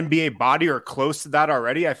got an NBA body or close to that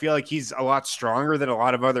already. I feel like he's a lot stronger than a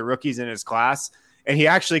lot of other rookies in his class. And he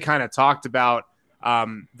actually kind of talked about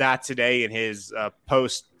that today in his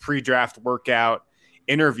pre-draft workout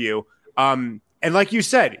interview. And like you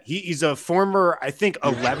said, he's a former, I think,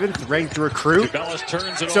 11th ranked recruit.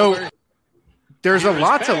 So there's a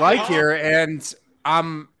lot to like here. And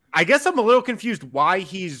I guess I'm a little confused why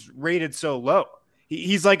he's rated so low.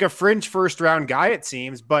 He's like a fringe first round guy, it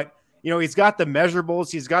seems. But, he's got the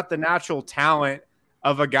measurables. He's got the natural talent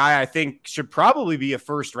of a guy I think should probably be a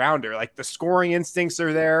first rounder. Like the scoring instincts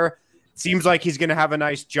are there. It seems like he's going to have a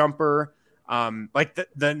nice jumper. Like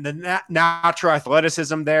the natural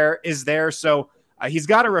athleticism is there. So he's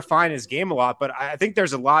got to refine his game a lot, but I think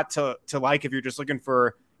there's a lot to like if you're just looking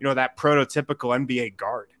for, that prototypical NBA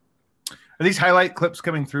guard. Are these highlight clips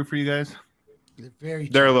coming through for you guys?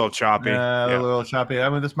 They're a little choppy. A little choppy. I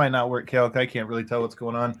mean, this might not work, Kale. I can't really tell what's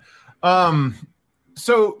going on.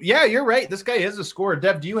 So yeah, you're right. This guy is a scorer.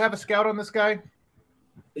 Dev, do you have a scout on this guy?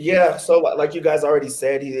 Yeah, so like you guys already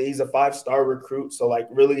said, he's a 5-star recruit, so like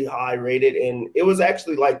really high rated. And it was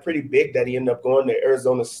actually like pretty big that he ended up going to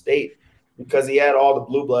Arizona State because he had all the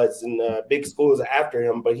blue bloods and big schools after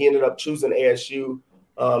him, but he ended up choosing ASU.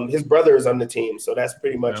 His brother is on the team, so that's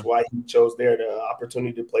pretty much why he chose there, the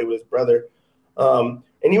opportunity to play with his brother. And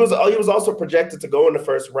he was also projected to go in the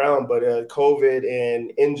first round, but COVID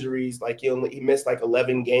and injuries, like he missed like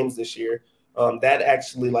 11 games this year. That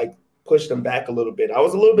actually like pushed him back a little bit. I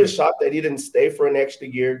was a little bit shocked that he didn't stay for an extra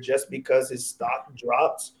year just because his stock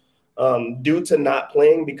dropped due to not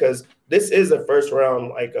playing, because this is a first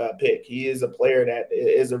round pick. He is a player that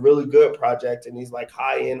is a really good project, and he's like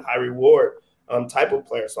high end, high reward type of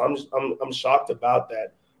player. So I'm shocked about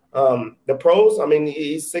that. The pros, I mean,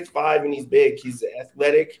 he's 6'5" and he's big. He's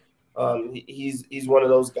athletic. He's one of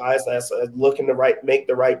those guys that's looking to make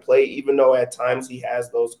the right play, even though at times he has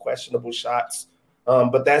those questionable shots.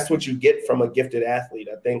 But that's what you get from a gifted athlete.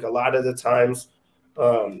 I think a lot of the times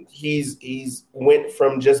he's went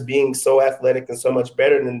from just being so athletic and so much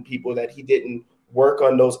better than people that he didn't work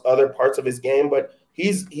on those other parts of his game. But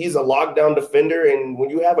he's a lockdown defender. And when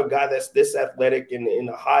you have a guy that's this athletic and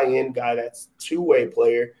a high-end guy that's two-way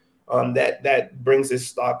player, that brings his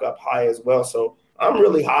stock up high as well. So I'm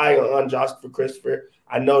really high on Josh Christopher.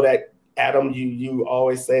 I know that Adam, you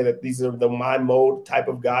always say that these are the my mode type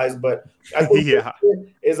of guys, but I think Yeah.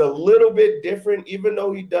 is a little bit different. Even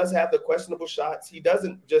though he does have the questionable shots, he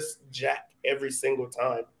doesn't just jack every single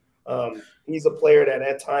time. He's a player that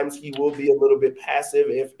at times he will be a little bit passive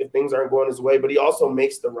if things aren't going his way, but he also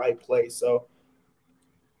makes the right play. So,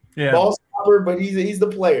 ball stopper, but he's the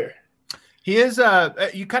player. He is.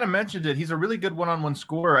 You kind of mentioned it. He's a really good one-on-one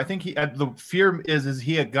scorer. I think the fear is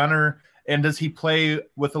he a gunner, and does he play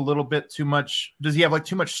with a little bit too much? Does he have like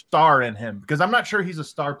too much star in him? Because I'm not sure he's a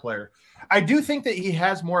star player. I do think that he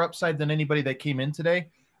has more upside than anybody that came in today.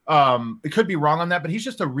 It could be wrong on that, but he's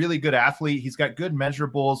just a really good athlete. He's got good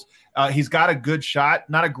measurables. He's got a good shot,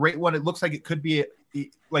 not a great one. It looks like it could be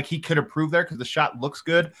like he could improve there because the shot looks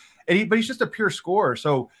good. But he's just a pure scorer.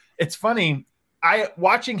 So it's funny.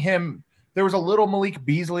 Watching him. There was a little Malik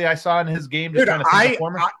Beasley I saw in his game. Just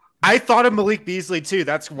I thought of Malik Beasley too.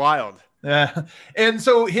 That's wild. Yeah, and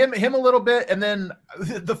so him a little bit, and then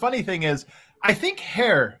the funny thing is, I think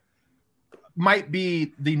Hair might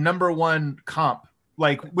be the number one comp.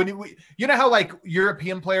 Like you know how like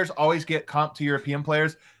European players always get comp to European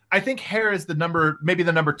players. I think Hair is maybe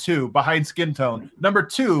the number 2 behind Skin Tone. Number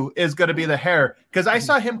 2 is going to be the Hair because I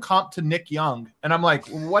saw him comp to Nick Young, and I'm like,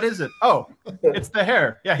 what is it? Oh, it's the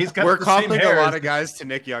Hair. Yeah, he's got. We're the same comping hair a lot of guys to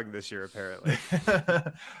Nick Young this year, apparently.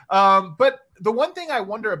 But the one thing I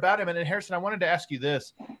wonder about him, and Harrison, I wanted to ask you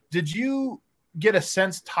this: did you get a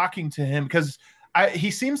sense talking to him because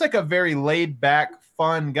he seems like a very laid back,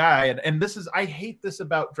 fun guy, and this is I hate this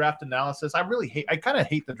about draft analysis. I kind of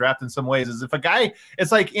hate the draft in some ways. Is if a guy,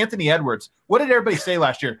 it's like Anthony Edwards. What did everybody say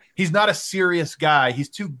last year? He's not a serious guy. He's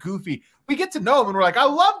too goofy. We get to know him, and we're like, I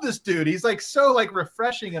love this dude. He's like so like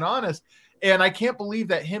refreshing and honest. And I can't believe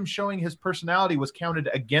that him showing his personality was counted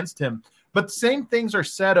against him. But the same things are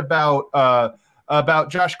said about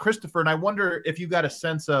Josh Christopher, and I wonder if you got a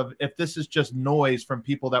sense of if this is just noise from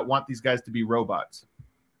people that want these guys to be robots.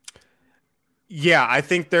 Yeah, I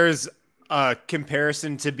think there's a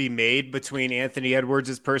comparison to be made between Anthony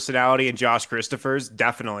Edwards' personality and Josh Christopher's.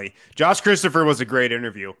 Definitely. Josh Christopher was a great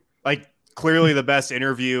interview. Like, clearly the best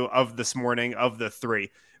interview of this morning of the 3.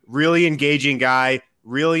 Really engaging guy,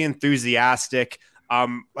 really enthusiastic.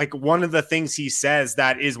 Like, one of the things he says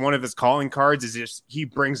that is one of his calling cards is just he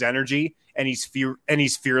brings energy and he's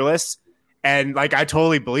fearless. And, like, I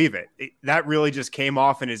totally believe it. That really just came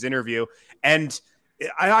off in his interview. And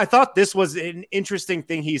I thought this was an interesting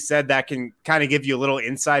thing he said that can kind of give you a little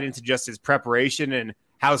insight into just his preparation and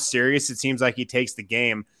how serious it seems like he takes the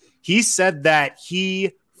game. He said that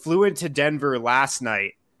he flew into Denver last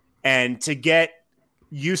night, and to get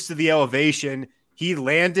used to the elevation, he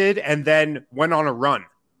landed and then went on a run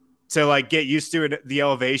to like get used to it, the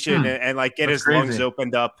elevation and like get his lungs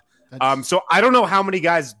opened up. So I don't know how many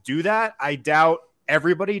guys do that. I doubt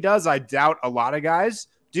everybody does. I doubt a lot of guys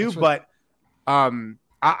do, but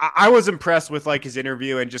I was impressed with like his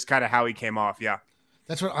interview and just kind of how he came off. Yeah.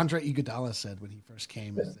 That's what Andre Iguodala said when he first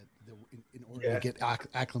came, is that in order to get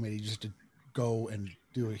acclimated, just to go and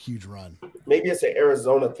do a huge run. Maybe it's an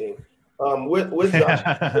Arizona thing. With Josh,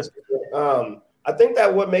 I think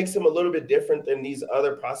that what makes him a little bit different than these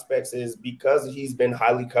other prospects is because he's been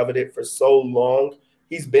highly coveted for so long.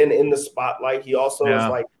 He's been in the spotlight. He also is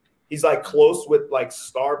like, he's like close with like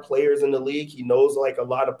star players in the league. He knows like a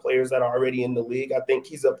lot of players that are already in the league. I think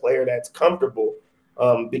he's a player that's comfortable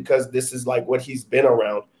because this is like what he's been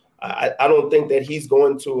around. I don't think that he's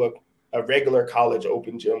going to a regular college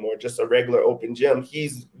open gym or just a regular open gym.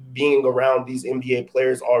 He's being around these NBA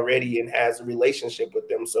players already and has a relationship with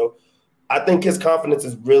them. So I think his confidence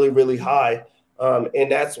is really, really high.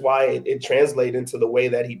 And that's why it translates into the way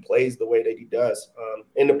that he plays the way that he does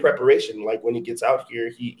in the preparation. Like when he gets out here,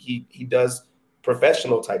 he does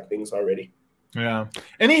professional type things already. Yeah.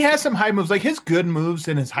 And he has some high moves, like his good moves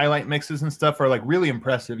and his highlight mixes and stuff are like really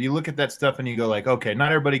impressive. You look at that stuff and you go like, okay,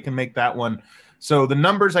 not everybody can make that one. So the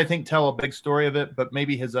numbers, I think, tell a big story of it, but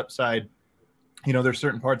maybe his upside, you know, there's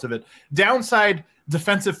certain parts of it. Downside,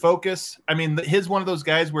 defensive focus. I mean, his one of those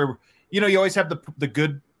guys where, you know, you always have the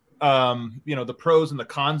good, you know, the pros and the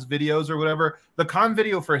cons videos or whatever. The con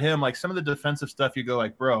video for him, like some of the defensive stuff, you go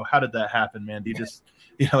like, bro, how did that happen, man? Do you just,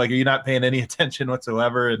 you know, like, are you not paying any attention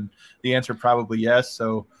whatsoever? And the answer probably yes.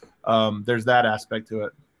 So there's that aspect to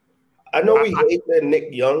it. I know we hate the Nick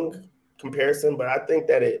Young comparison, but I think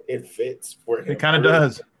that it fits for him. It kind of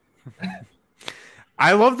does.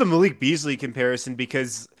 I love the Malik Beasley comparison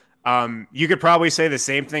because you could probably say the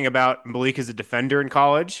same thing about Malik as a defender in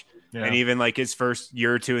college. Yeah. And even like his first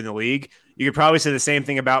year or two in the league, you could probably say the same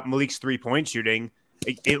thing about Malik's 3-point shooting.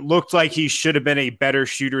 It looked like he should have been a better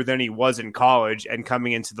shooter than he was in college, and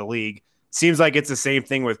coming into the league, seems like it's the same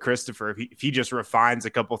thing with Christopher. If he just refines a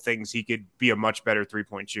couple things, he could be a much better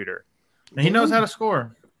 3-point shooter. And he knows how to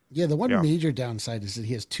score. Yeah, the one major downside is that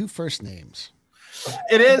he has 2 first names.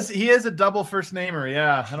 He is a double first namer.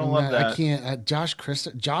 Yeah, I don't love that. I can't. Josh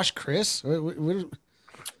Chris. What?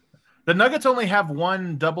 The Nuggets only have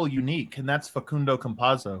one double unique, and that's Facundo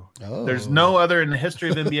Campazzo. Oh. There's no other in the history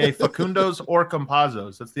of NBA Facundos or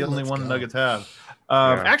Campazzos. That's the only one the Nuggets have.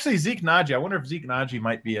 Actually, Zeke Naji. I wonder if Zeke Naji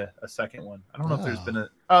might be a second one. I don't know if there's been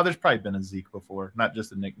there's probably been a Zeke before, not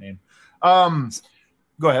just a nickname. Go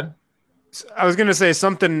ahead. I was going to say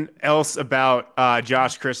something else about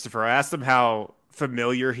Josh Christopher. I asked him how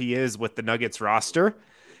familiar he is with the Nuggets roster,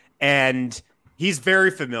 and he's very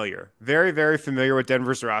familiar, very, very familiar with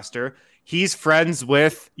Denver's roster. He's friends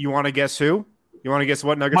with, you want to guess who? You want to guess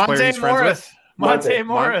what Nuggets player he's friends with? Monte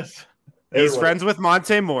Morris. He's friends with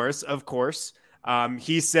Monte Morris, of course.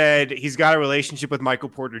 He said he's got a relationship with Michael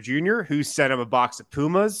Porter Jr., who sent him a box of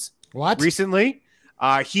Pumas recently.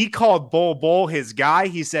 He called Bol his guy.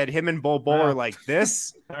 He said him and Bol are like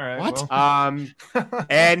this. All right. What? Well.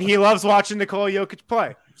 And he loves watching Nikola Jokic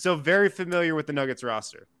play. So very familiar with the Nuggets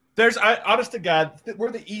roster. Honest to God,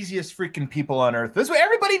 we're the easiest freaking people on earth. This way,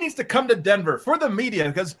 everybody needs to come to Denver for the media,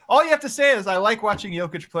 because all you have to say is, I like watching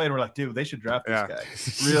Jokic play, and we're like, dude, they should draft this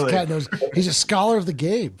guy. Really? This guy knows, he's a scholar of the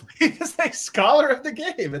game. He's a scholar of the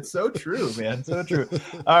game. It's so true, man. So true.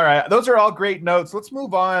 All right. Those are all great notes. Let's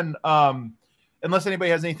move on. Unless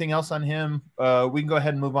anybody has anything else on him, we can go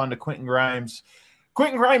ahead and move on to Quentin Grimes.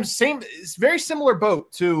 Quentin Grimes, it's very similar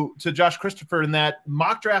boat to Josh Christopher in that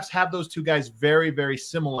mock drafts have those two guys very, very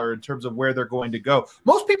similar in terms of where they're going to go.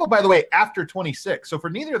 Most people, by the way, after 26. So for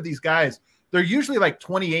neither of these guys, they're usually like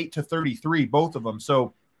 28 to 33, both of them.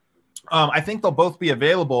 So I think they'll both be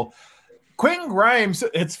available. Quentin Grimes,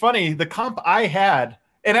 it's funny, the comp I had,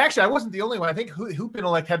 and actually I wasn't the only one. I think Hoop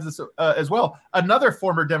Intellect had this as well. Another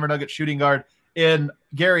former Denver Nuggets shooting guard in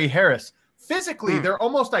Gary Harris. Physically, they're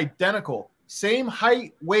almost identical. Same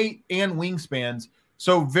height, weight, and wingspans.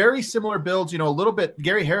 So very similar builds. A little bit.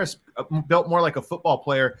 Gary Harris built more like a football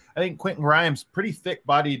player. I think Quentin Grimes, pretty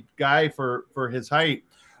thick-bodied guy for his height.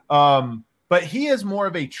 But he is more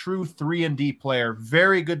of a true 3-and-D player.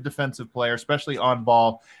 Very good defensive player, especially on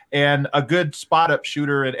ball, and a good spot-up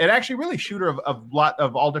shooter, and actually really shooter of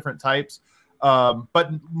all different types. But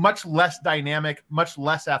much less dynamic, much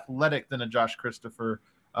less athletic than a Josh Christopher.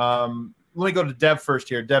 Let me go to Dev first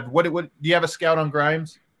here. Dev, what do you have a scout on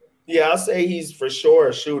Grimes? Yeah, I'll say he's for sure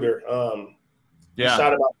a shooter. He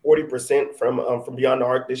shot about 40% from beyond the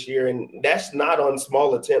arc this year, and that's not on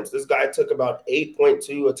small attempts. This guy took about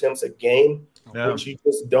 8.2 attempts a game, which you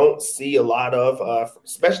just don't see a lot of,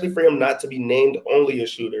 especially for him not to be named only a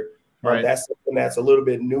shooter. Right. That's something that's a little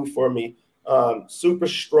bit new for me. Super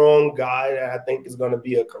strong guy that I think is going to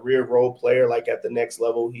be a career role player, like at the next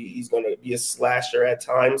level. He's going to be a slasher at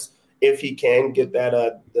times if he can get that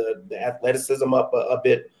the athleticism up a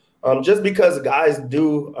bit. Just because guys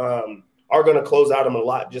are going to close out him a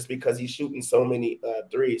lot just because he's shooting so many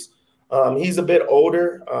threes. He's a bit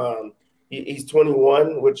older. He's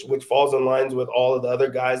 21, which falls in lines with all of the other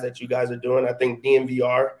guys that you guys are doing. I think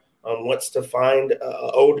DNVR wants to find an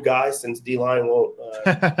old guy since D-Line won't.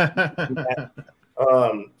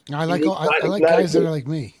 I like guys that are like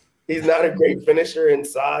me. He's not a great finisher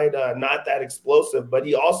inside, not that explosive, but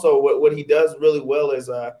he also what he does really well is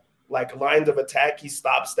like lines of attack. He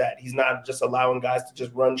stops that. He's not just allowing guys to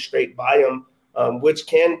just run straight by him, which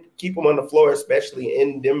can keep him on the floor, especially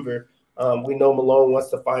in Denver. We know Malone wants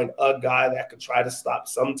to find a guy that could try to stop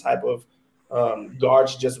some type of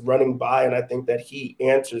guards just running by, and I think that he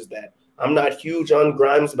answers that. I'm not huge on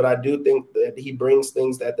Grimes, but I do think that he brings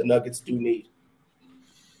things that the Nuggets do need.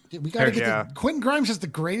 We got to get Quentin Grimes is the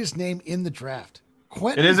greatest name in the draft.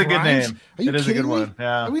 Quentin It is a good Grimes? name. Are you It is a kidding good me? one.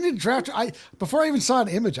 Yeah. We need to draft. Before I even saw an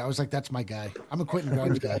image, I was like, "That's my guy. I'm a Quentin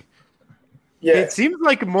Grimes guy." Yeah, It seems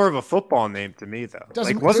like more of a football name to me, though.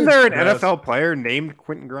 Doesn't- Like, wasn't there an Yes. NFL player named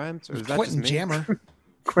Quentin Grimes? Or is that Quentin just me? Jammer.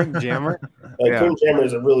 Quentin Jammer? Quentin Jammer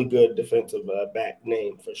is a really good defensive back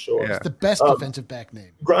name for sure. Yeah. It's the best defensive back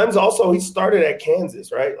name. Grimes also, he started at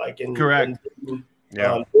Kansas, right? Correct.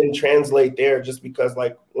 Didn't translate there just because,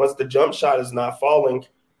 like, once the jump shot is not falling,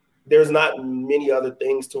 there's not many other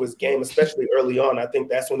things to his game, especially early on. I think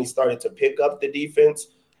that's when he started to pick up the defense.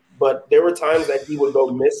 But there were times that he would go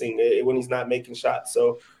missing when he's not making shots.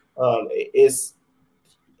 So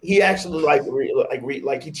he actually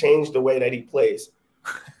he changed the way that he plays.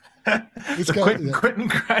 Quentin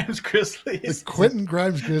Grimes Grizzlies. The Quentin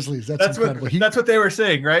Grimes Grizzlies. That's incredible. That's what they were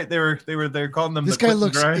saying, right? They're calling them. This the guy Quentin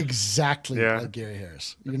looks Grimes. exactly like Gary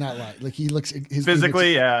Harris. You're not lying. Like he looks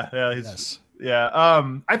Physically, he looks, yeah. Yes. Yeah.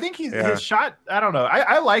 I think his shot, I don't know.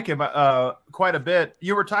 I like him quite a bit.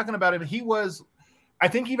 You were talking about him. He was, I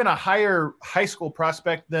think, even a higher high school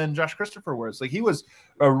prospect than Josh Christopher was. Like, he was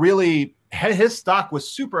his stock was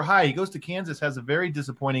super high. He goes to Kansas, has a very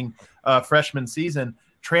disappointing freshman season,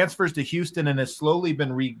 transfers to Houston, and has slowly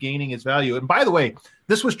been regaining his value. And by the way,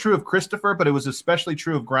 this was true of Christopher, but it was especially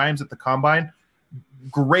true of Grimes at the Combine.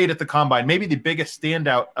 Great at the Combine, maybe the biggest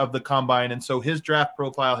standout of the Combine. And so his draft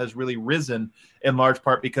profile has really risen in large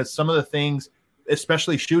part because some of the things,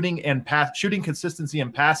 especially shooting consistency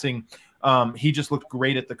and passing, he just looked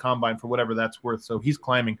great at the Combine for whatever that's worth. So he's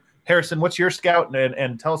climbing. Harrison, what's your scout?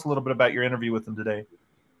 And tell us a little bit about your interview with him today.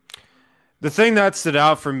 The thing that stood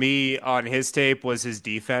out for me on his tape was his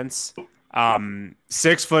defense.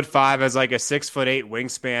 6'5" has like a 6'8"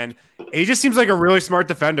 wingspan. He just seems like a really smart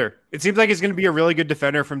defender. It seems like he's going to be a really good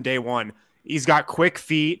defender from day one. He's got quick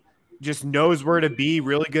feet, just knows where to be,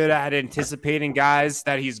 really good at anticipating guys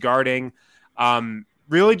that he's guarding.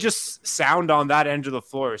 Really just sound on that end of the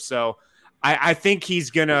floor. So I think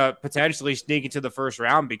he's going to potentially sneak into the first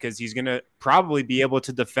round because he's going to probably be able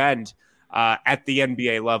to defend at the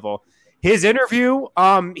NBA level. His interview,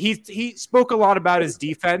 he spoke a lot about his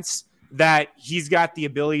defense, that he's got the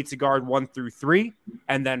ability to guard 1 through 3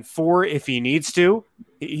 and then 4 if he needs to.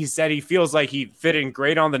 He said he feels like he'd fit in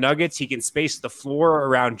great on the Nuggets. He can space the floor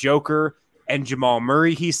around Joker and Jamal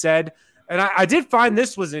Murray, he said. And I did find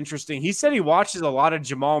this was interesting. He said he watches a lot of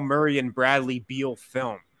Jamal Murray and Bradley Beal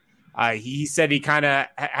film. He said he kind of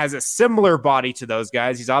has a similar body to those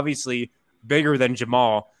guys. He's obviously bigger than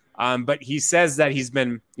Jamal, but he says that he's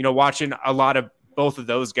been, watching a lot of both of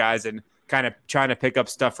those guys and kind of trying to pick up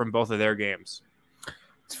stuff from both of their games.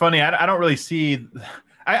 It's funny. I don't really see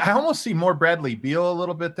 – I almost see more Bradley Beal a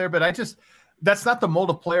little bit there, but that's not the mold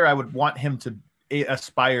of player I would want him to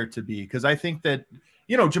aspire to be, because I think that,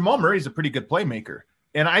 Jamal Murray's a pretty good playmaker.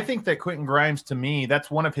 And I think that Quentin Grimes, to me,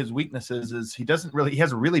 that's one of his weaknesses is he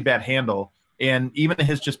has a really bad handle. And even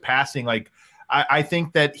his just passing, like I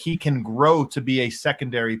think that he can grow to be a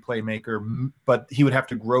secondary playmaker, but he would have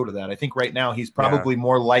to grow to that. I think right now he's probably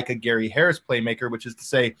more like a Gary Harris playmaker, which is to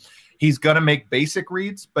say he's going to make basic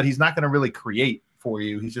reads, but he's not going to really create for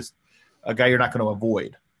you. He's just a guy you're not going to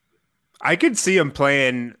avoid. I could see him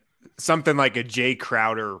playing something like a Jay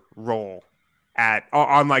Crowder role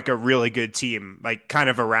on like a really good team, like kind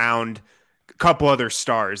of around a couple other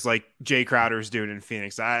stars like Jay Crowder's doing in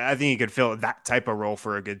Phoenix. I think he could fill that type of role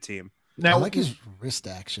for a good team. Now, I like his wrist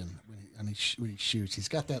action when he shoots. He's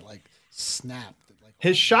got that like snap.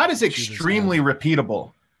 His shot is extremely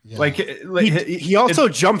repeatable. Yeah. Like he also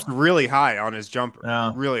jumps really high on his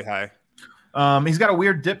jumper. Really high. He's got a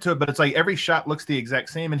weird dip to it, but it's like every shot looks the exact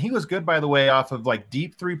same. And he was good, by the way, off of like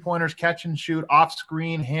deep 3-pointers, catch and shoot, off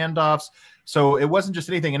screen, handoffs. So it wasn't just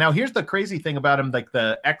anything. And now here's the crazy thing about him, like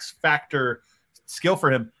the X factor skill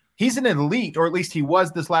for him. He's an elite, or at least he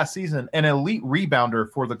was this last season, an elite rebounder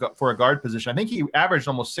for a guard position. I think he averaged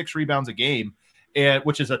almost 6 rebounds a game,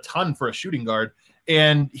 which is a ton for a shooting guard.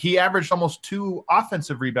 And he averaged almost 2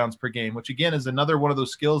 offensive rebounds per game, which again is another one of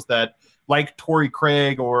those skills that, like Torrey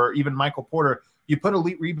Craig or even Michael Porter, you put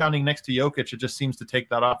elite rebounding next to Jokic, it just seems to take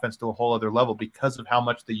that offense to a whole other level because of how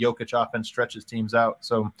much the Jokic offense stretches teams out.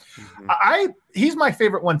 So he's my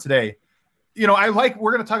favorite one today. We're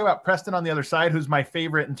going to talk about Preston on the other side, who's my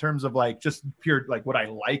favorite in terms of like just pure, like what I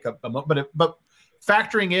like, but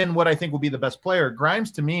factoring in what I think will be the best player.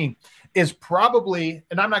 Grimes to me is probably,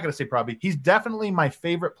 and I'm not going to say probably, he's definitely my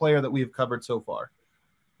favorite player that we've covered so far.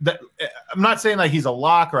 I'm not saying like he's a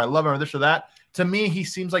lock or I love him or this or that. To me, he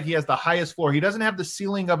seems like he has the highest floor. He doesn't have the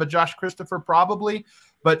ceiling of a Josh Christopher probably,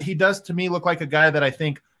 but he does to me look like a guy that I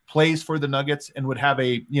think plays for the Nuggets and would have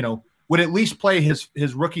would at least play his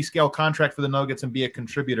rookie scale contract for the Nuggets and be a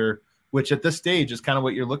contributor, which at this stage is kind of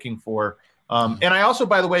what you're looking for. And I also,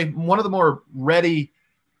 by the way, one of the more ready,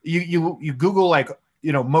 you Google like,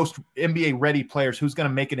 most NBA ready players, who's going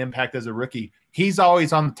to make an impact as a rookie. He's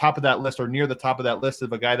always on the top of that list or near the top of that list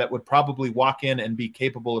of a guy that would probably walk in and be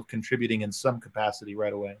capable of contributing in some capacity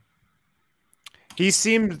right away. He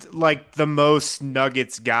seemed like the most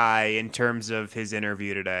Nuggets guy in terms of his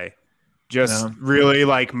interview today. Just really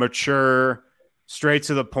like mature, straight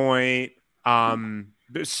to the point,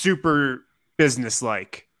 super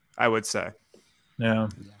business-like, I would say. Yeah.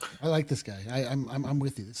 I like this guy. I'm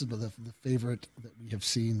with you. This is the favorite that we have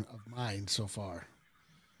seen of mine so far.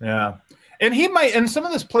 Yeah. And some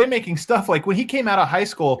of this playmaking stuff, like when he came out of high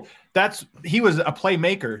school, he was a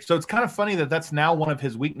playmaker. So it's kind of funny that that's now one of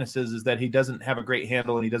his weaknesses is that he doesn't have a great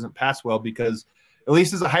handle and he doesn't pass well, because at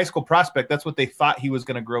least as a high school prospect, that's what they thought he was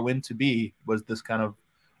going to grow into be, was this kind of,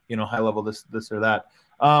 high level, this or that.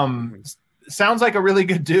 sounds like a really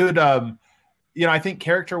good dude. I think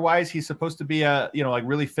character-wise, he's supposed to be like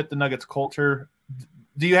really fit the Nuggets culture.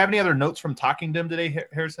 Do you have any other notes from talking to him today,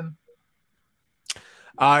 Harrison?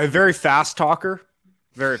 Very fast talker.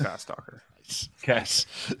 Very fast talker. Okay.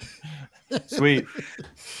 Sweet.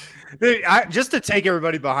 Just to take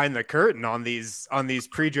everybody behind the curtain on these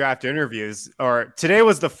pre-draft interviews, or today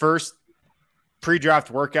was the first pre-draft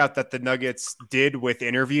workout that the Nuggets did with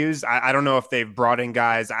interviews. I don't know if they've brought in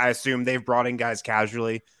guys. I assume they've brought in guys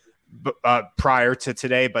casually prior to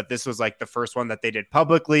today, but this was like the first one that they did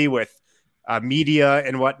publicly with media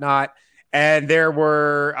and whatnot. And there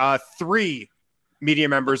were 3 media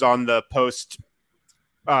members on the post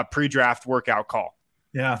pre-draft workout call.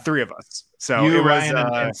 Yeah. 3 of us. So you, it was Ryan,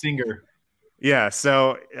 and Singer. Yeah.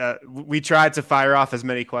 So we tried to fire off as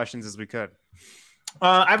many questions as we could.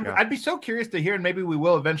 I'd be so curious to hear, and maybe we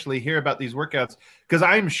will eventually hear about these workouts, because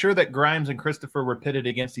I'm sure that Grimes and Christopher were pitted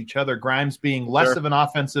against each other. Grimes being less of an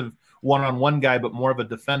offensive one-on-one guy, but more of a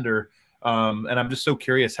defender. And I'm just so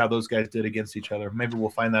curious how those guys did against each other. Maybe we'll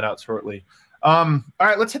find that out shortly. All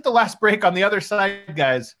right, let's hit the last break. On the other side,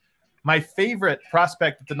 guys, my favorite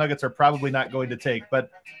prospect that the Nuggets are probably not going to take, but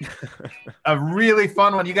a really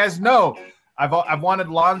fun one. You guys know I've wanted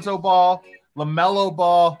Lonzo Ball, LaMelo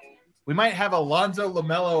Ball. We might have a Lonzo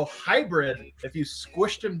LaMelo hybrid if you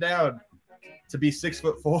squished him down to be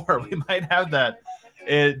 6'4". We might have that.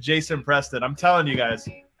 Jason Preston. I'm telling you guys,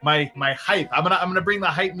 my hype. I'm gonna bring the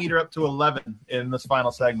hype meter up to 11 in this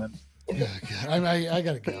final segment. I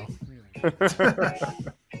gotta go.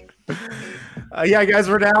 Yeah, guys,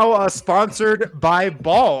 we're now sponsored by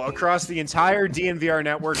Ball across the entire DNVR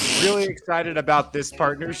network. Really excited about this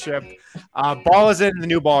partnership. Ball is in the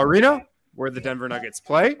new Ball Arena, where the Denver Nuggets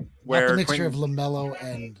play. Where Not the mixture of LaMelo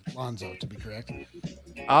and Lonzo, to be correct.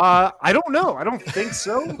 I don't know. I don't think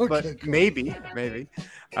so, Okay, but cool. maybe.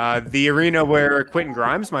 The arena where Quentin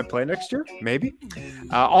Grimes might play next year, maybe.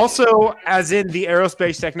 Also, as in the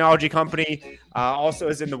aerospace technology company, also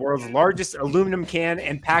as in the world's largest aluminum can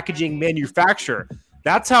and packaging manufacturer.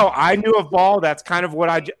 That's how I knew of Ball. That's kind of what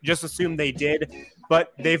I just assumed they did.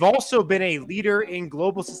 But they've also been a leader in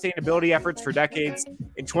global sustainability efforts for decades.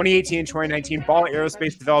 In 2018 and 2019, Ball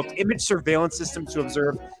Aerospace developed image surveillance systems to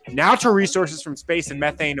observe natural resources from space and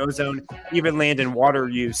methane, ozone, even land and water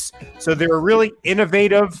use. So they're a really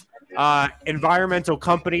innovative environmental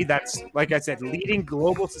company that's, like I said, leading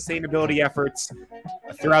global sustainability efforts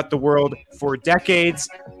throughout the world for decades.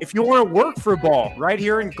 If you want to work for Ball right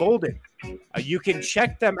here in Golden, you can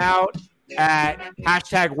check them out at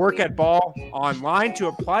 #WorkAtBall online to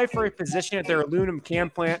apply for a position at their aluminum can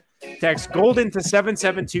plant. Text Golden to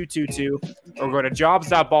 77222 or go to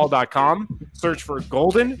jobs.ball.com, search for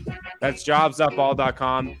Golden. That's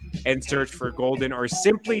jobs.ball.com and search for Golden, or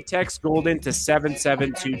simply text Golden to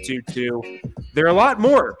 77222. They're a lot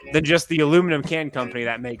more than just the aluminum can company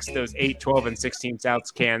that makes those 8, 12, and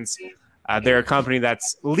 16-ounce cans. They're a company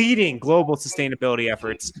that's leading global sustainability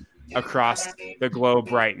efforts across the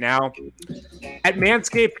globe right now. At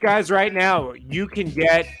Manscaped, guys, right now, you can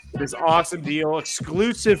get this awesome deal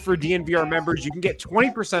exclusive for DNVR members. You can get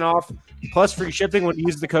 20% off plus free shipping when you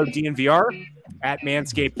use the code DNVR at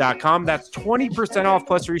manscaped.com. That's 20% off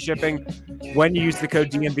plus free shipping when you use the code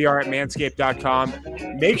DNVR at manscaped.com.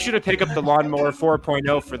 Make sure to pick up the Lawnmower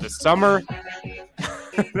 4.0 for the summer.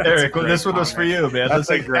 Eric, this one was for you, man. That's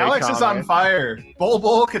a great Alex comment. is on fire.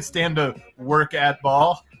 Bull could stand to work at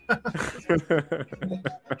Ball.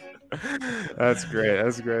 That's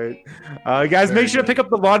great. Guys, make sure to pick up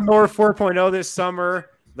the Lawnmower 4.0 this summer.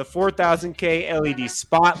 The 4000K LED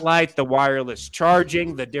spotlight, the wireless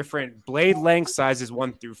charging, the different blade lengths, sizes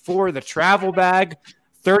 1 through 4, the travel bag,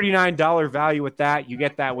 $39 value with that. You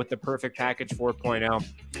get that with the Perfect Package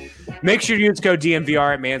 4.0. Make sure to use code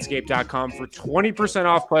DNVR at manscaped.com for 20%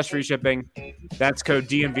 off plus free shipping. That's code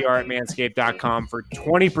DNVR at manscaped.com for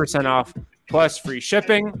 20% off plus free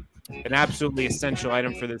shipping. An absolutely essential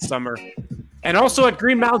item for this summer. And also at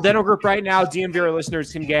Green Mountain Dental Group right now, DNVR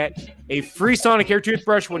listeners can get a free Sonicare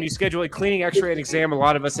toothbrush when you schedule a cleaning, x-ray, and exam. A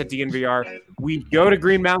lot of us at DNVR, we go to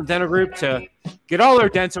Green Mountain Dental Group to get all our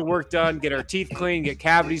dental work done, get our teeth cleaned, get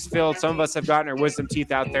cavities filled. Some of us have gotten our wisdom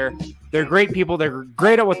teeth out there. They're great people. They're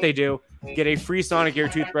great at what they do. Get a free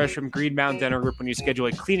Sonicare toothbrush from Green Mountain Dental Group when you schedule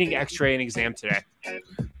a cleaning, x-ray, and exam today.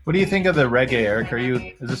 What do you think of the reggae, Eric? Are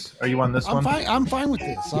you on this one? I'm fine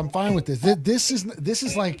with this. This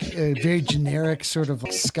is like a very generic sort of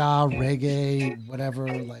like ska, reggae, whatever.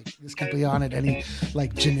 Like this could be on at any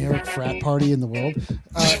like generic frat party in the world.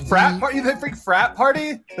 Frat party? You think frat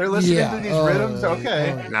party? They're listening to these rhythms.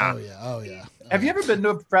 Okay. Oh yeah. Have you ever been to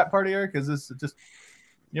a frat party, Eric? Is this just?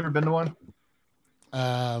 You ever been to one?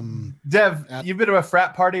 Dev, you've been to a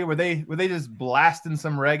frat party where they just blasting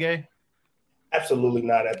some reggae? Absolutely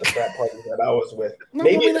not at the frat party that I was with. No,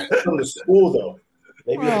 Maybe it's from the school though.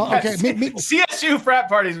 Maybe okay. CSU frat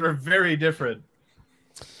parties were very different.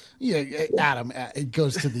 Yeah, Adam, it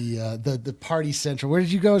goes to the party central. Where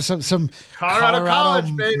did you go? Some Colorado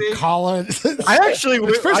College, baby. College. I actually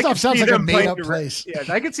first off sounds like a made up place. Yeah,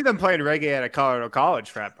 I could see them playing reggae at a Colorado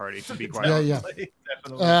College frat party. To be quite honest.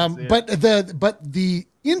 But the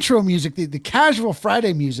intro music, the casual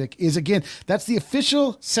Friday music is again that's the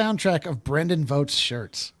official soundtrack of Brendan Votes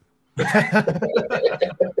shirts.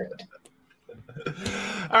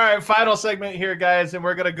 All right, final segment here, guys, and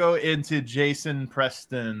we're gonna go into Jason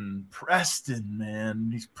Preston. Preston, man,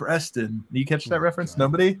 he's Preston. Did you catch that reference?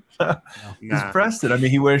 Nobody? He's Preston. I mean,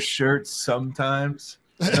 he wears shirts sometimes.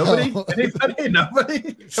 Nobody? Anybody?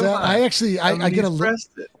 Nobody? So I get a look.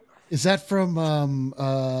 Is that from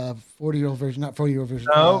 40-year-old version? Not 40-year-old version.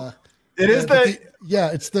 No, it is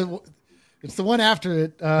It's the one after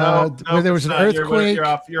it where there was an earthquake.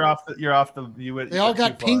 You're off the. They all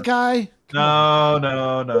got pink eye.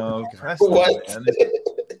 No. Preston. What?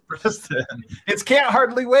 Preston. It's Can't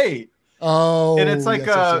Hardly Wait. Oh, and it's like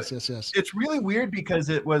yes. It's really weird because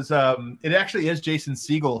it was it actually is Jason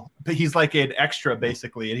Segel, but he's like an extra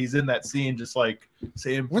basically, and he's in that scene just like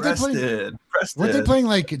saying Preston. Weren't they playing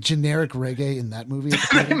like generic reggae in that movie?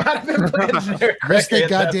 They might have been playing generic Yes, they reggae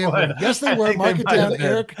goddamn were. Yes, they were. Mark it down,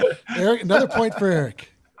 Eric. Another point for Eric.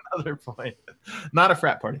 Another point. Not a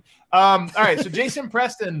frat party. All right, so Jason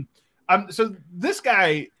Preston. So this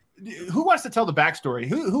guy, who wants to tell the backstory?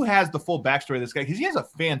 Who has the full backstory of this guy? Because he has a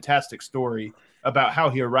fantastic story about how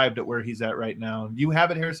he arrived at where he's at right now. Do you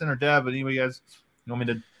have it, Harrison or Dev? Anybody guys want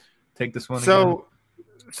me to take this one? So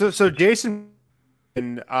Jason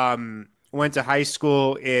went to high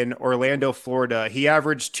school in Orlando, Florida. He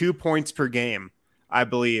averaged 2 points per game, I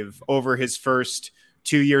believe, over his first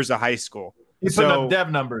 2 years of high school. He's putting up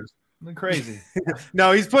Dev numbers. Crazy.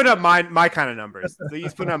 No, he's putting up my kind of numbers.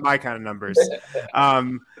 He's putting up my kind of numbers.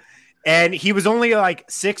 And he was only like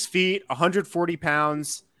 6 feet, 140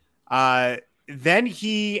 pounds. Then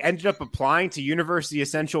he ended up applying to University of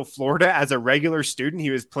Central Florida as a regular student. He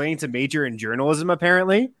was planning to major in journalism,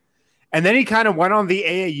 apparently. And then he kind of went on the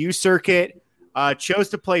AAU circuit, chose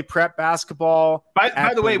to play prep basketball.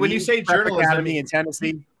 By the way, when you say journalism Academy in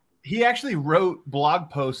Tennessee, he actually wrote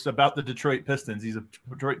blog posts about the Detroit Pistons. He's a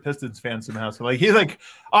Detroit Pistons fan somehow. So he's like,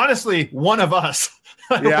 honestly, one of us.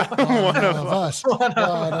 Yeah. One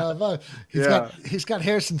of us. He's got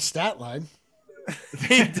Harrison's stat line.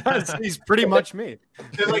 He does. He's pretty much me.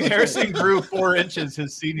 It's like Harrison grew 4 inches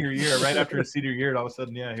his senior year, right after his senior year, and all of a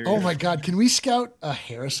sudden, here. Oh my God! Can we scout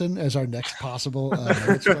Harrison as our next possible?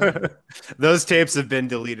 Those tapes have been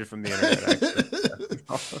deleted from the internet. Actually.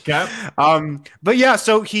 Okay. But yeah,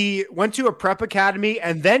 so he went to a prep academy,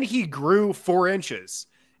 and then he grew 4 inches.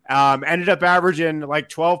 Ended up averaging like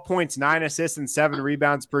 12 points, 9 assists, and 7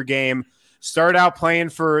 rebounds per game. Started out playing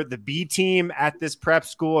for the B team at this prep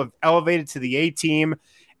school, elevated to the A team.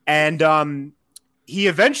 And he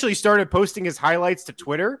eventually started posting his highlights to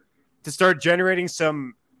Twitter to start generating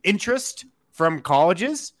some interest from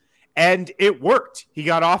colleges. And it worked. He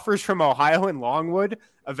got offers from Ohio and Longwood,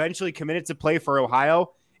 eventually committed to play for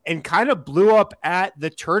Ohio, and kind of blew up at the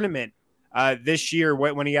tournament this year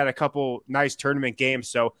when he had a couple nice tournament games.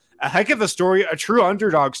 So a heck of a story, a true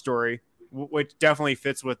underdog story, which definitely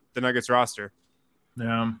fits with the Nuggets roster.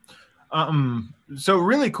 Yeah. So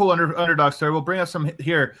really cool underdog story. We'll bring up some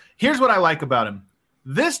here. Here's what I like about him.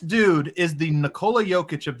 This dude is the Nikola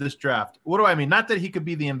Jokic of this draft. What do I mean? Not that he could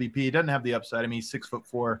be the MVP. He doesn't have the upside. I mean, he's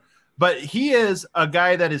 6'4", but he is a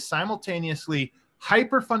guy that is simultaneously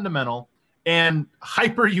hyper fundamental and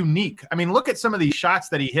hyper unique. I mean, look at some of these shots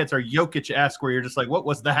that he hits are Jokic-esque, where you're just like, what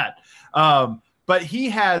was that? But he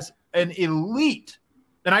has an elite,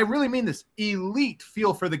 and I really mean this, elite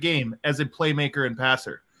feel for the game as a playmaker and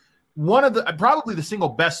passer. One of the probably the single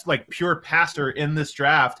best like pure passer in this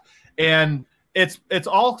draft, and it's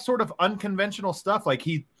all sort of unconventional stuff. Like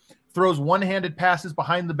he throws one-handed passes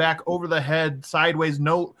behind the back, over the head, sideways,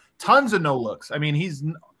 tons of no looks. I mean, he's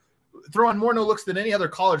throwing more no looks than any other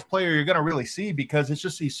college player you're going to really see, because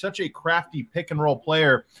he's such a crafty pick and roll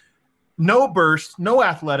player. No burst, no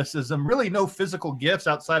athleticism, really no physical gifts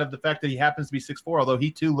outside of the fact that he happens to be 6'4", although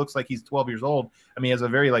he too looks like he's 12 years old. I mean, he has a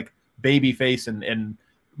very like baby face and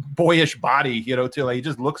boyish body, too. Like he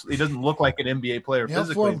doesn't look like an NBA player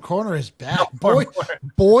physically. Form corner is bad.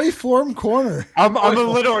 Boy form corner. I'm a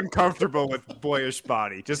little uncomfortable with boyish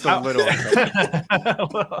body, just a little.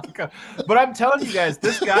 But I'm telling you guys,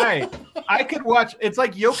 this guy, I could watch. It's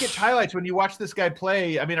like Jokic highlights when you watch this guy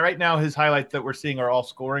play. I mean, right now his highlights that we're seeing are all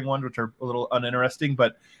scoring ones, which are a little uninteresting.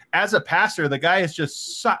 But as a passer, the guy is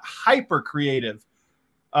just hyper creative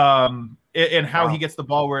in how he gets the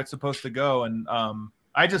ball where it's supposed to go. And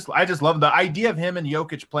I just love the idea of him and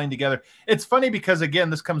Jokic playing together. It's funny because, again,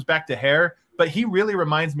 this comes back to hair, but he really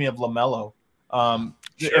reminds me of LaMelo.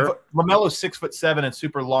 Sure. LaMelo's 6'7" and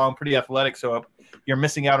super long, pretty athletic, so you're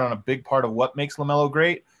missing out on a big part of what makes LaMelo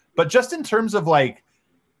great. But just in terms of like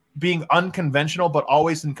being unconventional but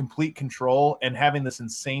always in complete control and having this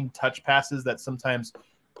insane touch passes that sometimes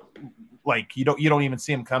like you don't even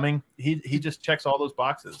see him coming. He just checks all those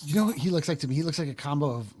boxes. You know what he looks like to me? He looks like a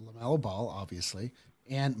combo of LaMelo Ball, obviously,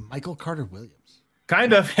 and Michael Carter Williams.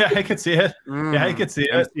 Kind of. Yeah, I could see it. Yeah, I could see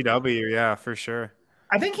it. MCW, yeah, for sure.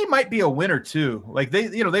 I think he might be a winner too. Like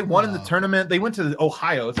they won in the tournament. They went to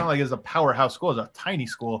Ohio. It's not like it's a powerhouse school. It's a tiny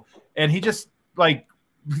school. And he just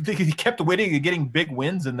he kept winning and getting big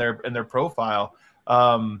wins in their profile.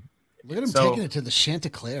 Look at him taking it to the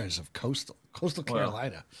Chanticleers of Coastal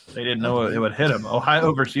Carolina. They didn't know it would hit him.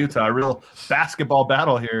 Ohio versus Utah, a real basketball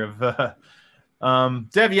battle here.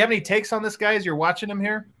 Dev, you have any takes on this guy as you're watching him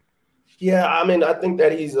here? Yeah, I mean, I think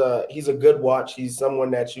that he's a good watch. He's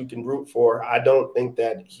someone that you can root for. I don't think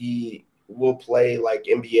that he will play like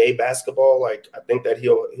NBA basketball. Like I think that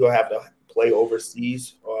he'll have to play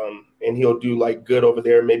overseas, and he'll do like good over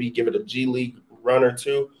there. Maybe give it a G League run or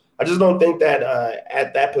two. I just don't think that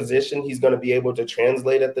at that position he's going to be able to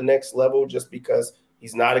translate at the next level just because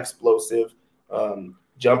he's not explosive.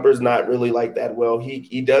 Jumper's not really like that well.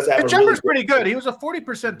 He does have jumper's pretty good. He was a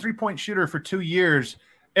 40% 3-point shooter for 2 years.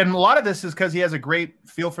 And a lot of this is because he has a great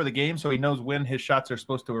feel for the game, so he knows when his shots are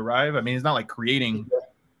supposed to arrive. I mean, he's not like creating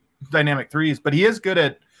dynamic threes, but he is good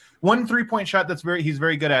at one 3-point shot he's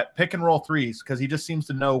very good at pick and roll threes because he just seems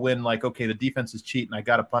to know when, like, okay, the defense is cheating, I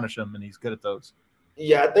got to punish him, and he's good at those.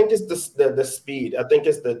 Yeah, I think it's the speed. I think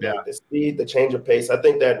it's the speed, the change of pace. I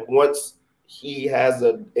think that once he has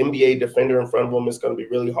an NBA defender in front of him, it's going to be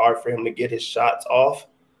really hard for him to get his shots off.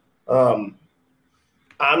 I'm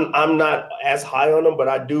not as high on him, but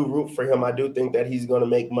I do root for him. I do think that he's going to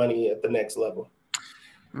make money at the next level.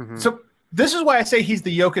 Mm-hmm. So this is why I say he's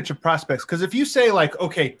the Jokic of prospects. Because if you say like,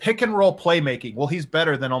 okay, pick and roll playmaking, well, he's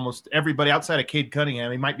better than almost everybody outside of Cade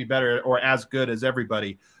Cunningham. He might be better or as good as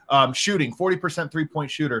everybody. Shooting 40%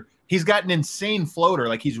 3-point shooter. He's got an insane floater.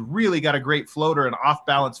 Like he's really got a great floater and off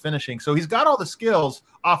balance finishing. So he's got all the skills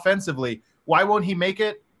offensively. Why won't he make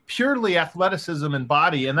it? Purely athleticism and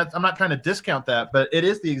body. And I'm not trying to discount that, but it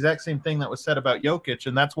is the exact same thing that was said about Jokic.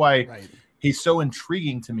 And that's why he's so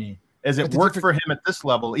intriguing to me as it worked for him at this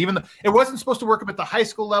level. Even though it wasn't supposed to work up at the high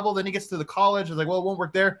school level. Then he gets to the college. It's like, well, it won't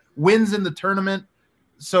work there. Wins in the tournament.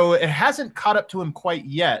 So it hasn't caught up to him quite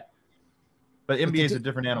yet. But NBA is a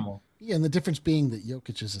different animal. Yeah, and the difference being that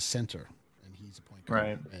Jokic is a center and he's a point guard.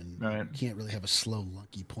 Right. And you can't really have a slow,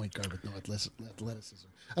 lunky point guard with no athleticism.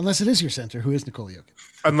 Unless it is your center, who is Nikola Jokic.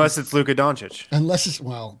 Unless it's Luka Doncic. Unless it's,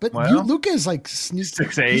 Luka is like sneaky.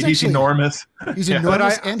 6'8", he's enormous. He's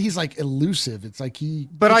enormous and he's like elusive. It's like he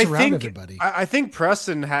gets around everybody. I think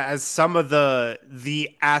Preston has some of the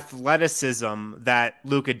athleticism that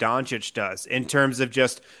Luka Doncic does in terms of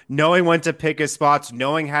just knowing when to pick his spots,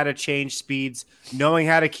 knowing how to change speeds, knowing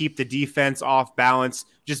how to keep the defense off balance,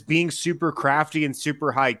 just being super crafty and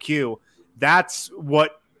super high Q. That's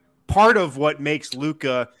part of what makes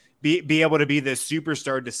Luka be able to be this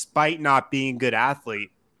superstar despite not being a good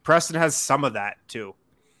athlete. Preston has some of that too.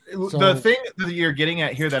 The thing that you're getting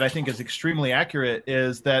at here that I think is extremely accurate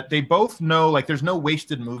is that they both know like there's no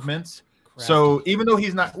wasted movements. Crafty. So even though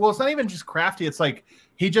he's not, well, it's not even just crafty. It's like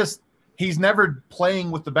he's never playing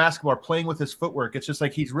with the basketball or playing with his footwork. It's just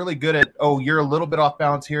like he's really good at, you're a little bit off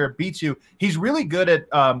balance here, it beats you. He's really good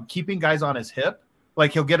at keeping guys on his hip.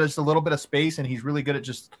 Like he'll get just a little bit of space and he's really good at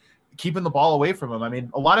just keeping the ball away from him. I mean,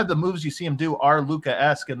 a lot of the moves you see him do are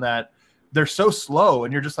Luka-esque in that they're so slow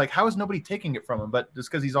and you're just like, how is nobody taking it from him? But just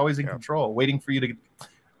because he's always in control, waiting for you to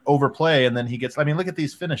overplay. And then he gets, look at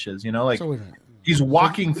these finishes, he's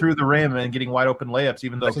walking through the rim and getting wide open layups,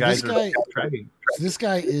 even though guys are tracking. This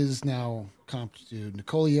guy is now comped to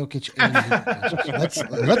Nikola Jokic and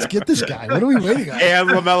Jokic. Let's get this guy. What are we waiting on? And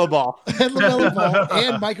LaMelo Ball.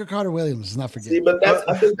 And Michael Carter Williams. Let's not forget. See, but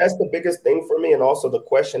I think that's the biggest thing for me, and also the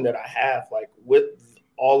question that I have, like with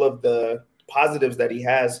all of the positives that he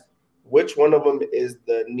has, which one of them is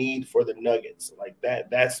the need for the Nuggets? Like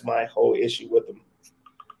that's my whole issue with him.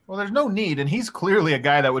 Well, there's no need, and he's clearly a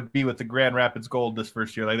guy that would be with the Grand Rapids Gold this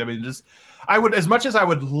first year. I would, as much as I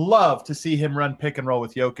would love to see him run pick and roll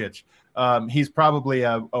with Jokic. He's probably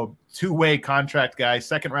a two-way contract guy,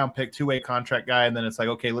 second-round pick, two-way contract guy, and then it's like,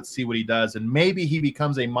 okay, let's see what he does, and maybe he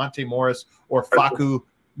becomes a Monte Morris or Facu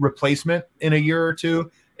replacement in a year or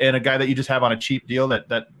two, and a guy that you just have on a cheap deal.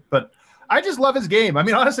 But I just love his game. I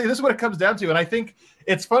mean, honestly, this is what it comes down to, and I think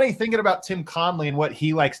it's funny thinking about Tim Conley and what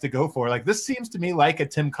he likes to go for. Like, this seems to me like a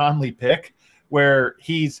Tim Conley pick, where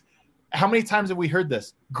he's – how many times have we heard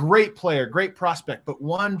this? Great player, great prospect, but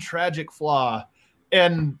one tragic flaw,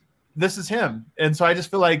 and – this is him. And so I just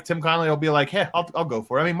feel like Tim Conley will be like, hey, I'll go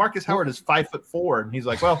for it. I mean, Marcus Howard is 5'4", and he's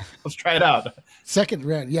like, well, let's try it out. Second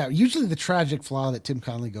round. Yeah. Usually the tragic flaw that Tim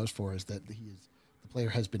Conley goes for is that the player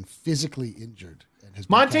has been physically injured. And has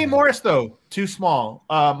Monte Morris, though, too small.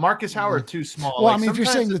 Marcus Howard, too small. Well, like, I mean, if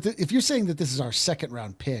you're saying that this is our second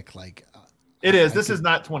round pick, like it is. This is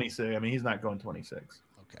not 26. I mean, he's not going 26.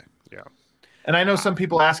 Okay. Yeah. And I know some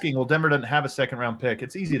people asking, well, Denver doesn't have a second-round pick.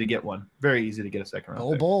 It's easy to get one. Very easy to get a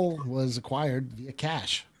second-round pick. Bull was acquired via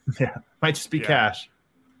cash. Yeah, might just be cash.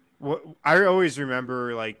 Well, I always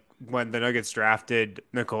remember, like, when the Nuggets drafted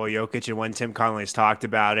Nikola Jokic and when Tim Connelly's talked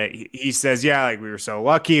about it, he says, yeah, like, we were so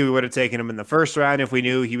lucky. We would have taken him in the first round if we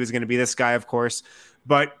knew he was going to be this guy, of course.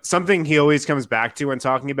 But something he always comes back to when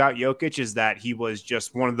talking about Jokic is that he was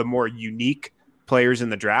just one of the more unique players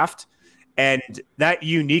in the draft. And that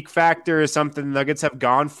unique factor is something the Nuggets have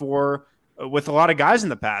gone for with a lot of guys in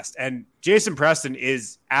the past. And Jason Preston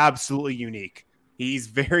is absolutely unique. He's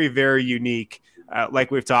very, very unique,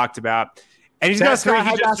 like we've talked about. And he's got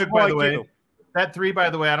sky-high basketball IQ. That three, by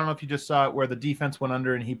the way, I don't know if you just saw it, where the defense went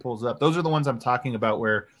under and he pulls up. Those are the ones I'm talking about,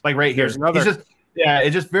 where, like, right here.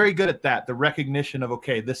 He's just very good at that. The recognition of,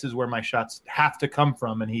 okay, this is where my shots have to come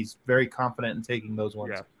from, and he's very confident in taking those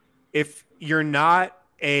ones. Yeah. If you're not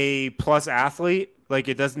a plus athlete, like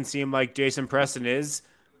it doesn't seem like Jason Preston is,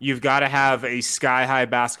 you've got to have a sky-high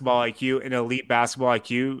basketball IQ, an elite basketball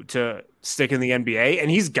IQ to stick in the NBA,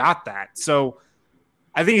 and he's got that. So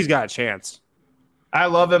I think he's got a chance. I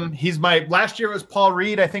love him. He's my – last year was Paul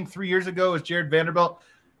Reed. I think 3 years ago was Jared Vanderbilt.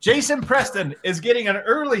 Jason Preston is getting an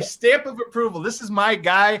early stamp of approval. This is my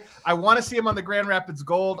guy. I want to see him on the Grand Rapids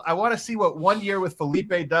Gold. I want to see what 1 year with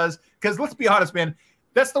Felipe does, because let's be honest, man,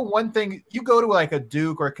 that's the one thing. You go to like a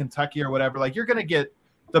Duke or a Kentucky or whatever, like you're going to get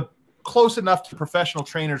the close enough to professional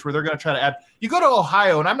trainers where they're going to try to add. You go to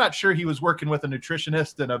Ohio, and I'm not sure he was working with a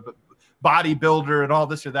nutritionist and a bodybuilder and all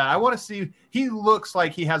this or that. I want to see. He looks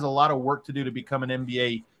like he has a lot of work to do to become an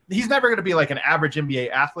NBA. He's never going to be like an average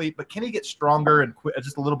NBA athlete, but can he get stronger and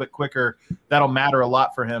just a little bit quicker? That'll matter a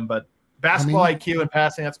lot for him. But basketball IQ and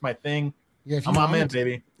passing, that's my thing. Yeah, I'm on man,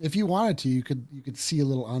 baby. If you wanted to, you could see a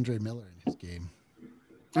little Andre Miller in his game.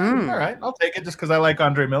 All right, I'll take it just because I like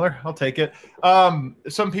Andre Miller. I'll take it.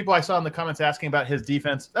 Some people I saw in the comments asking about his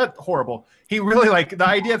defense. That's horrible. He really, like, the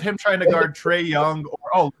idea of him trying to guard Trae Young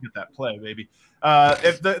look at that play, baby.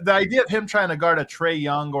 If the idea of him trying to guard a Trae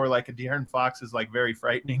Young or like a De'Aaron Fox is like very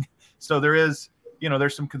frightening. So there is,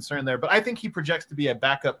 there's some concern there. But I think he projects to be a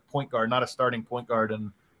backup point guard, not a starting point guard. And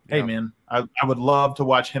hey, man, I would love to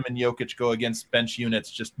watch him and Jokic go against bench units,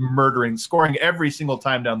 just scoring every single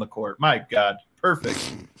time down the court. My God.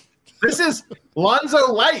 Perfect. This is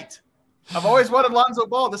Lonzo Light. I've always wanted Lonzo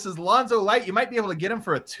Ball. This is Lonzo Light. You might be able to get him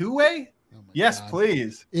for a two-way. Yes, God.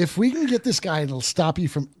 Please. If we can get this guy, it'll stop you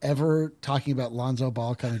from ever talking about Lonzo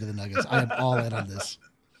Ball coming to the Nuggets. I am all in on this.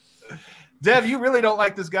 Dev, you really don't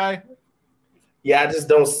like this guy? Yeah, I just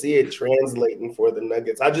don't see it translating for the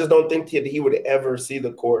Nuggets. I just don't think he would ever see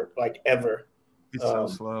the court, like ever. He's so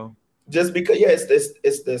slow. Just because,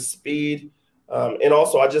 it's the speed. And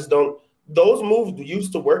also, I just don't. Those moves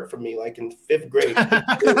used to work for me, like in 5th grade. And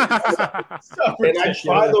I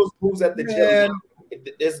try those moves at the gym.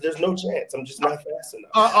 There's no chance. I'm just not fast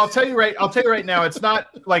enough. I'll tell you right now, it's not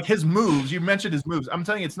like his moves. You mentioned his moves. I'm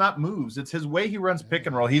telling you, it's not moves. It's his way he runs pick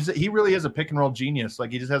and roll. He really is a pick and roll genius.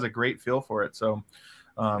 Like, he just has a great feel for it. So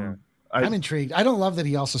I'm intrigued. I don't love that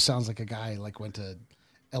he also sounds like a guy like went to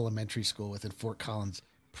elementary school with in Fort Collins.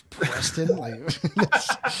 Preston,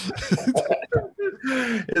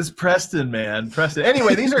 it's Preston, man. Preston.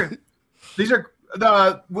 Anyway, these are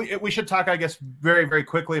we should talk, I guess, very, very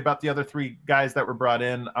quickly about the other 3 guys that were brought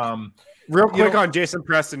in. Real quick on Jason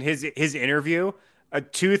Preston, his interview,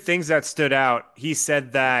 2 things that stood out. He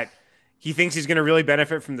said that he thinks he's going to really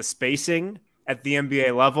benefit from the spacing at the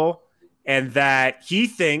NBA level, and that he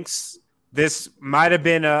thinks this might have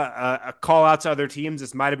been a call out to other teams.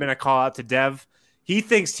 This might have been a call out to Dev. He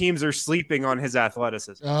thinks teams are sleeping on his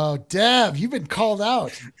athleticism. Oh, Dev, you've been called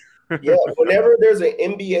out. Yeah, whenever there's an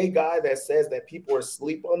NBA guy that says that people are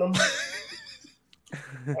asleep on him,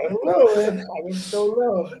 I don't know, man. I just don't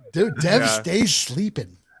know. Dude, Dev stays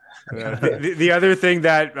sleeping. The other thing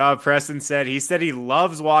that Preston said, he said he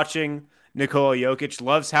loves watching Nikola Jokic,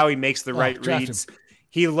 loves how he makes the right reads.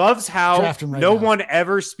 He loves how no one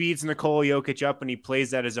ever speeds Nikola Jokic up and he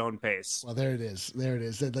plays at his own pace. Well, there it is. There it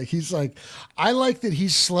is. Like he's like, I like that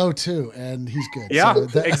he's slow too, and he's good. Yeah,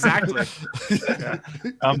 exactly.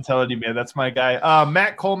 I'm telling you, man, that's my guy.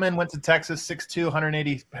 Matt Coleman went to Texas, 6'2",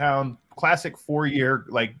 180-pound, classic 4-year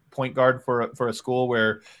like point guard for a school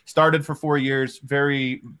where started for 4 years.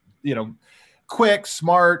 Very, quick,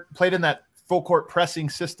 smart, played in that full court pressing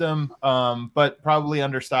system, but probably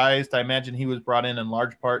undersized. I imagine he was brought in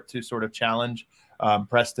large part to sort of challenge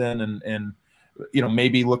Preston and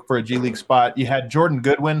maybe look for a G League spot. You had Jordan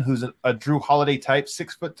Goodwin, who's a Drew Holiday type,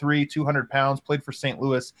 6'3", 200 pounds, played for St.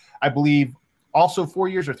 Louis, I believe, also 4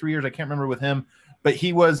 years or 3 years. I can't remember with him, but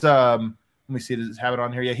he was. Let me see. Does it have it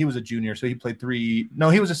on here? Yeah, he was a junior, so he played 3. No,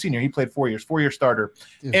 he was a senior. He played 4 years, 4-year starter,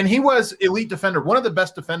 and he was elite defender, one of the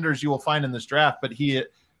best defenders you will find in this draft. But he.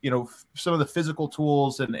 Some of the physical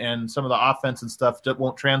tools and some of the offense and stuff that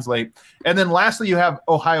won't translate. And then lastly, you have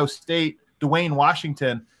Ohio State, Dwayne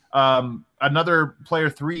Washington, another player,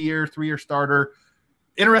 3-year starter.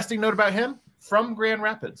 Interesting note about him, from Grand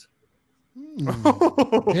Rapids.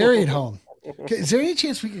 Very at home. Is there any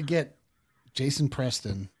chance we could get Jason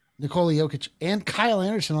Preston, Nikola Jokic, and Kyle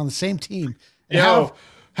Anderson on the same team and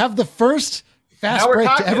have the first fast break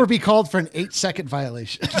to ever be called for an 8-second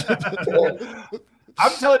violation?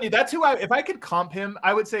 I'm telling you, that's who if I could comp him,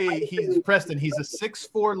 I would say he's Preston. He's a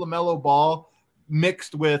 6'4" LaMelo Ball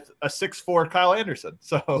mixed with a 6'4" Kyle Anderson.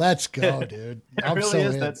 So let's go, dude. It really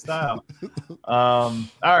is that style. All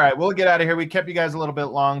right, we'll get out of here. We kept you guys a little bit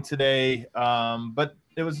long today, but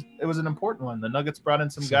it was an important one. The Nuggets brought in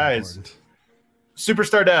some guys. Important.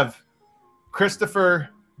 Superstar Dev, Christopher,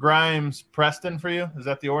 Grimes, Preston for you. Is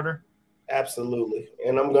that the order? Absolutely.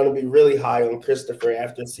 And I'm going to be really high on Christopher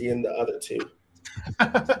after seeing the other two.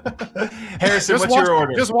 Harrison, what's your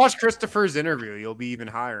order? Just watch Christopher's interview. You'll be even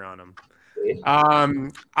higher on him.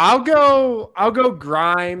 I'll go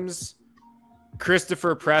Grimes,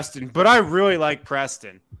 Christopher, Preston, but I really like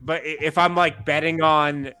Preston. But if I'm like betting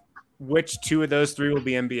on which two of those three will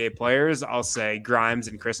be NBA players, I'll say Grimes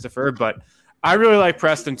and Christopher. But I really like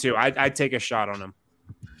Preston too. I'd take a shot on him.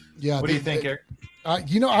 Yeah. What do you think, Eric?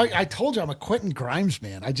 I told you I'm a Quentin Grimes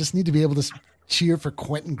man. I just need to be able to cheer for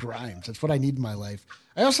Quentin Grimes. That's what I need in my life.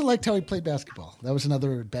 I also liked how he played basketball. That was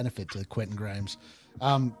another benefit to Quentin Grimes.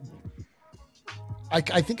 I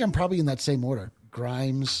think I'm probably in that same order.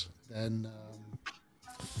 Grimes, then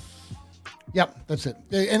that's it.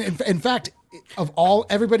 And in fact, of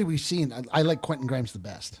everybody we've seen, I like Quentin Grimes the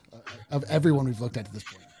best of everyone we've looked at this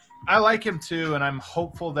point. I like him too, and I'm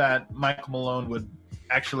hopeful that Michael Malone would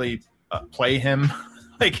actually play him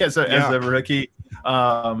like as a rookie.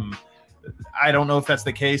 I don't know if that's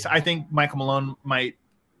the case. I think Michael Malone might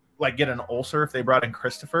get an ulcer if they brought in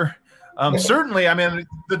Christopher. Certainly, I mean,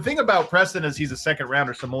 the thing about Preston is he's a second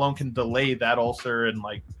rounder, so Malone can delay that ulcer and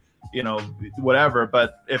whatever.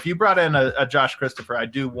 But if you brought in a Josh Christopher, I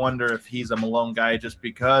do wonder if he's a Malone guy just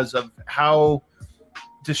because of how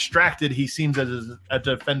distracted he seems as a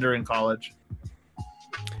defender in college.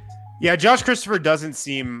 Yeah, Josh Christopher doesn't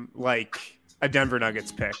seem like a Denver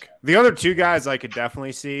Nuggets pick. The other two guys I could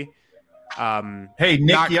definitely see. Hey,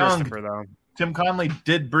 Nick Young, though. Tim Conley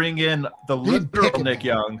did bring in the literal Nick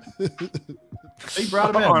Young. He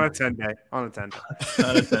brought him in on a 10-day. On a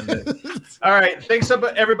 10-day. All right. Thanks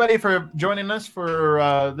everybody for joining us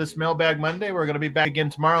for this Mailbag Monday. We're going to be back again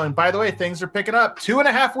tomorrow. And by the way, things are picking up.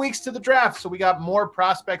 2.5 weeks to the draft, so we got more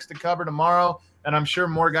prospects to cover tomorrow, and I'm sure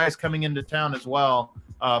more guys coming into town as well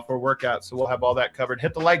for workouts. So we'll have all that covered.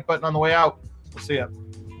 Hit the like button on the way out. We'll see you.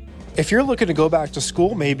 If you're looking to go back to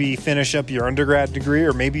school, maybe finish up your undergrad degree,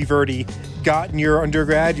 or maybe you've already gotten your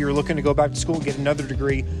undergrad, you're looking to go back to school and get another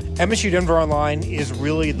degree, MSU Denver Online is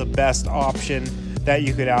really the best option that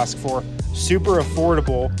you could ask for. Super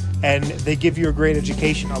affordable, and they give you a great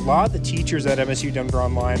education. A lot of the teachers at MSU Denver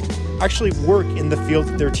Online actually work in the field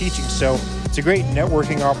that they're teaching, so it's a great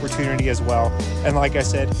networking opportunity as well. And like I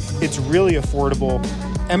said, it's really affordable.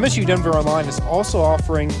 MSU Denver Online is also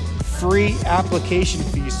offering free application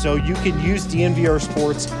fees, so you can use DNVR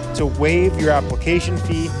Sports to waive your application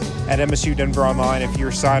fee at MSU Denver Online if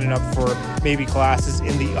you're signing up for maybe classes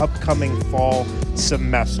in the upcoming fall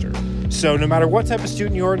semester. So no matter what type of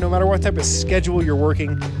student you are, no matter what type of schedule you're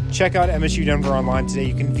working, check out MSU Denver Online today.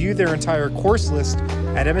 You can view their entire course list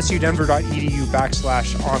at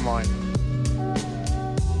msudenver.edu/online.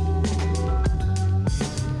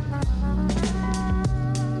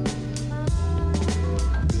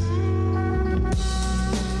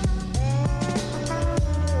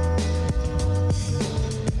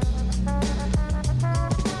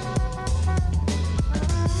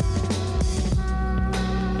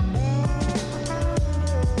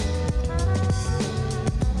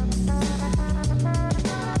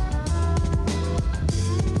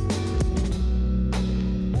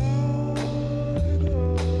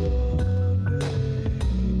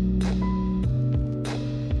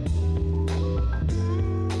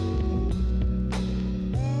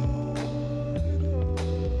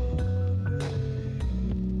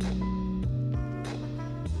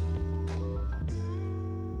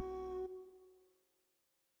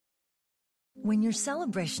 When your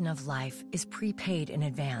celebration of life is prepaid in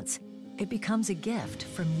advance, it becomes a gift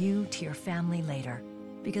from you to your family later,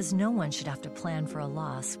 because no one should have to plan for a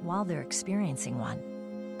loss while they're experiencing one.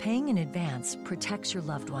 Paying in advance protects your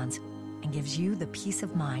loved ones and gives you the peace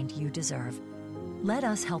of mind you deserve. Let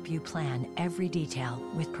us help you plan every detail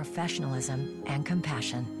with professionalism and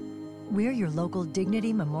compassion. We're your local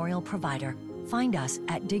Dignity Memorial provider. Find us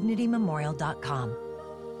at dignitymemorial.com.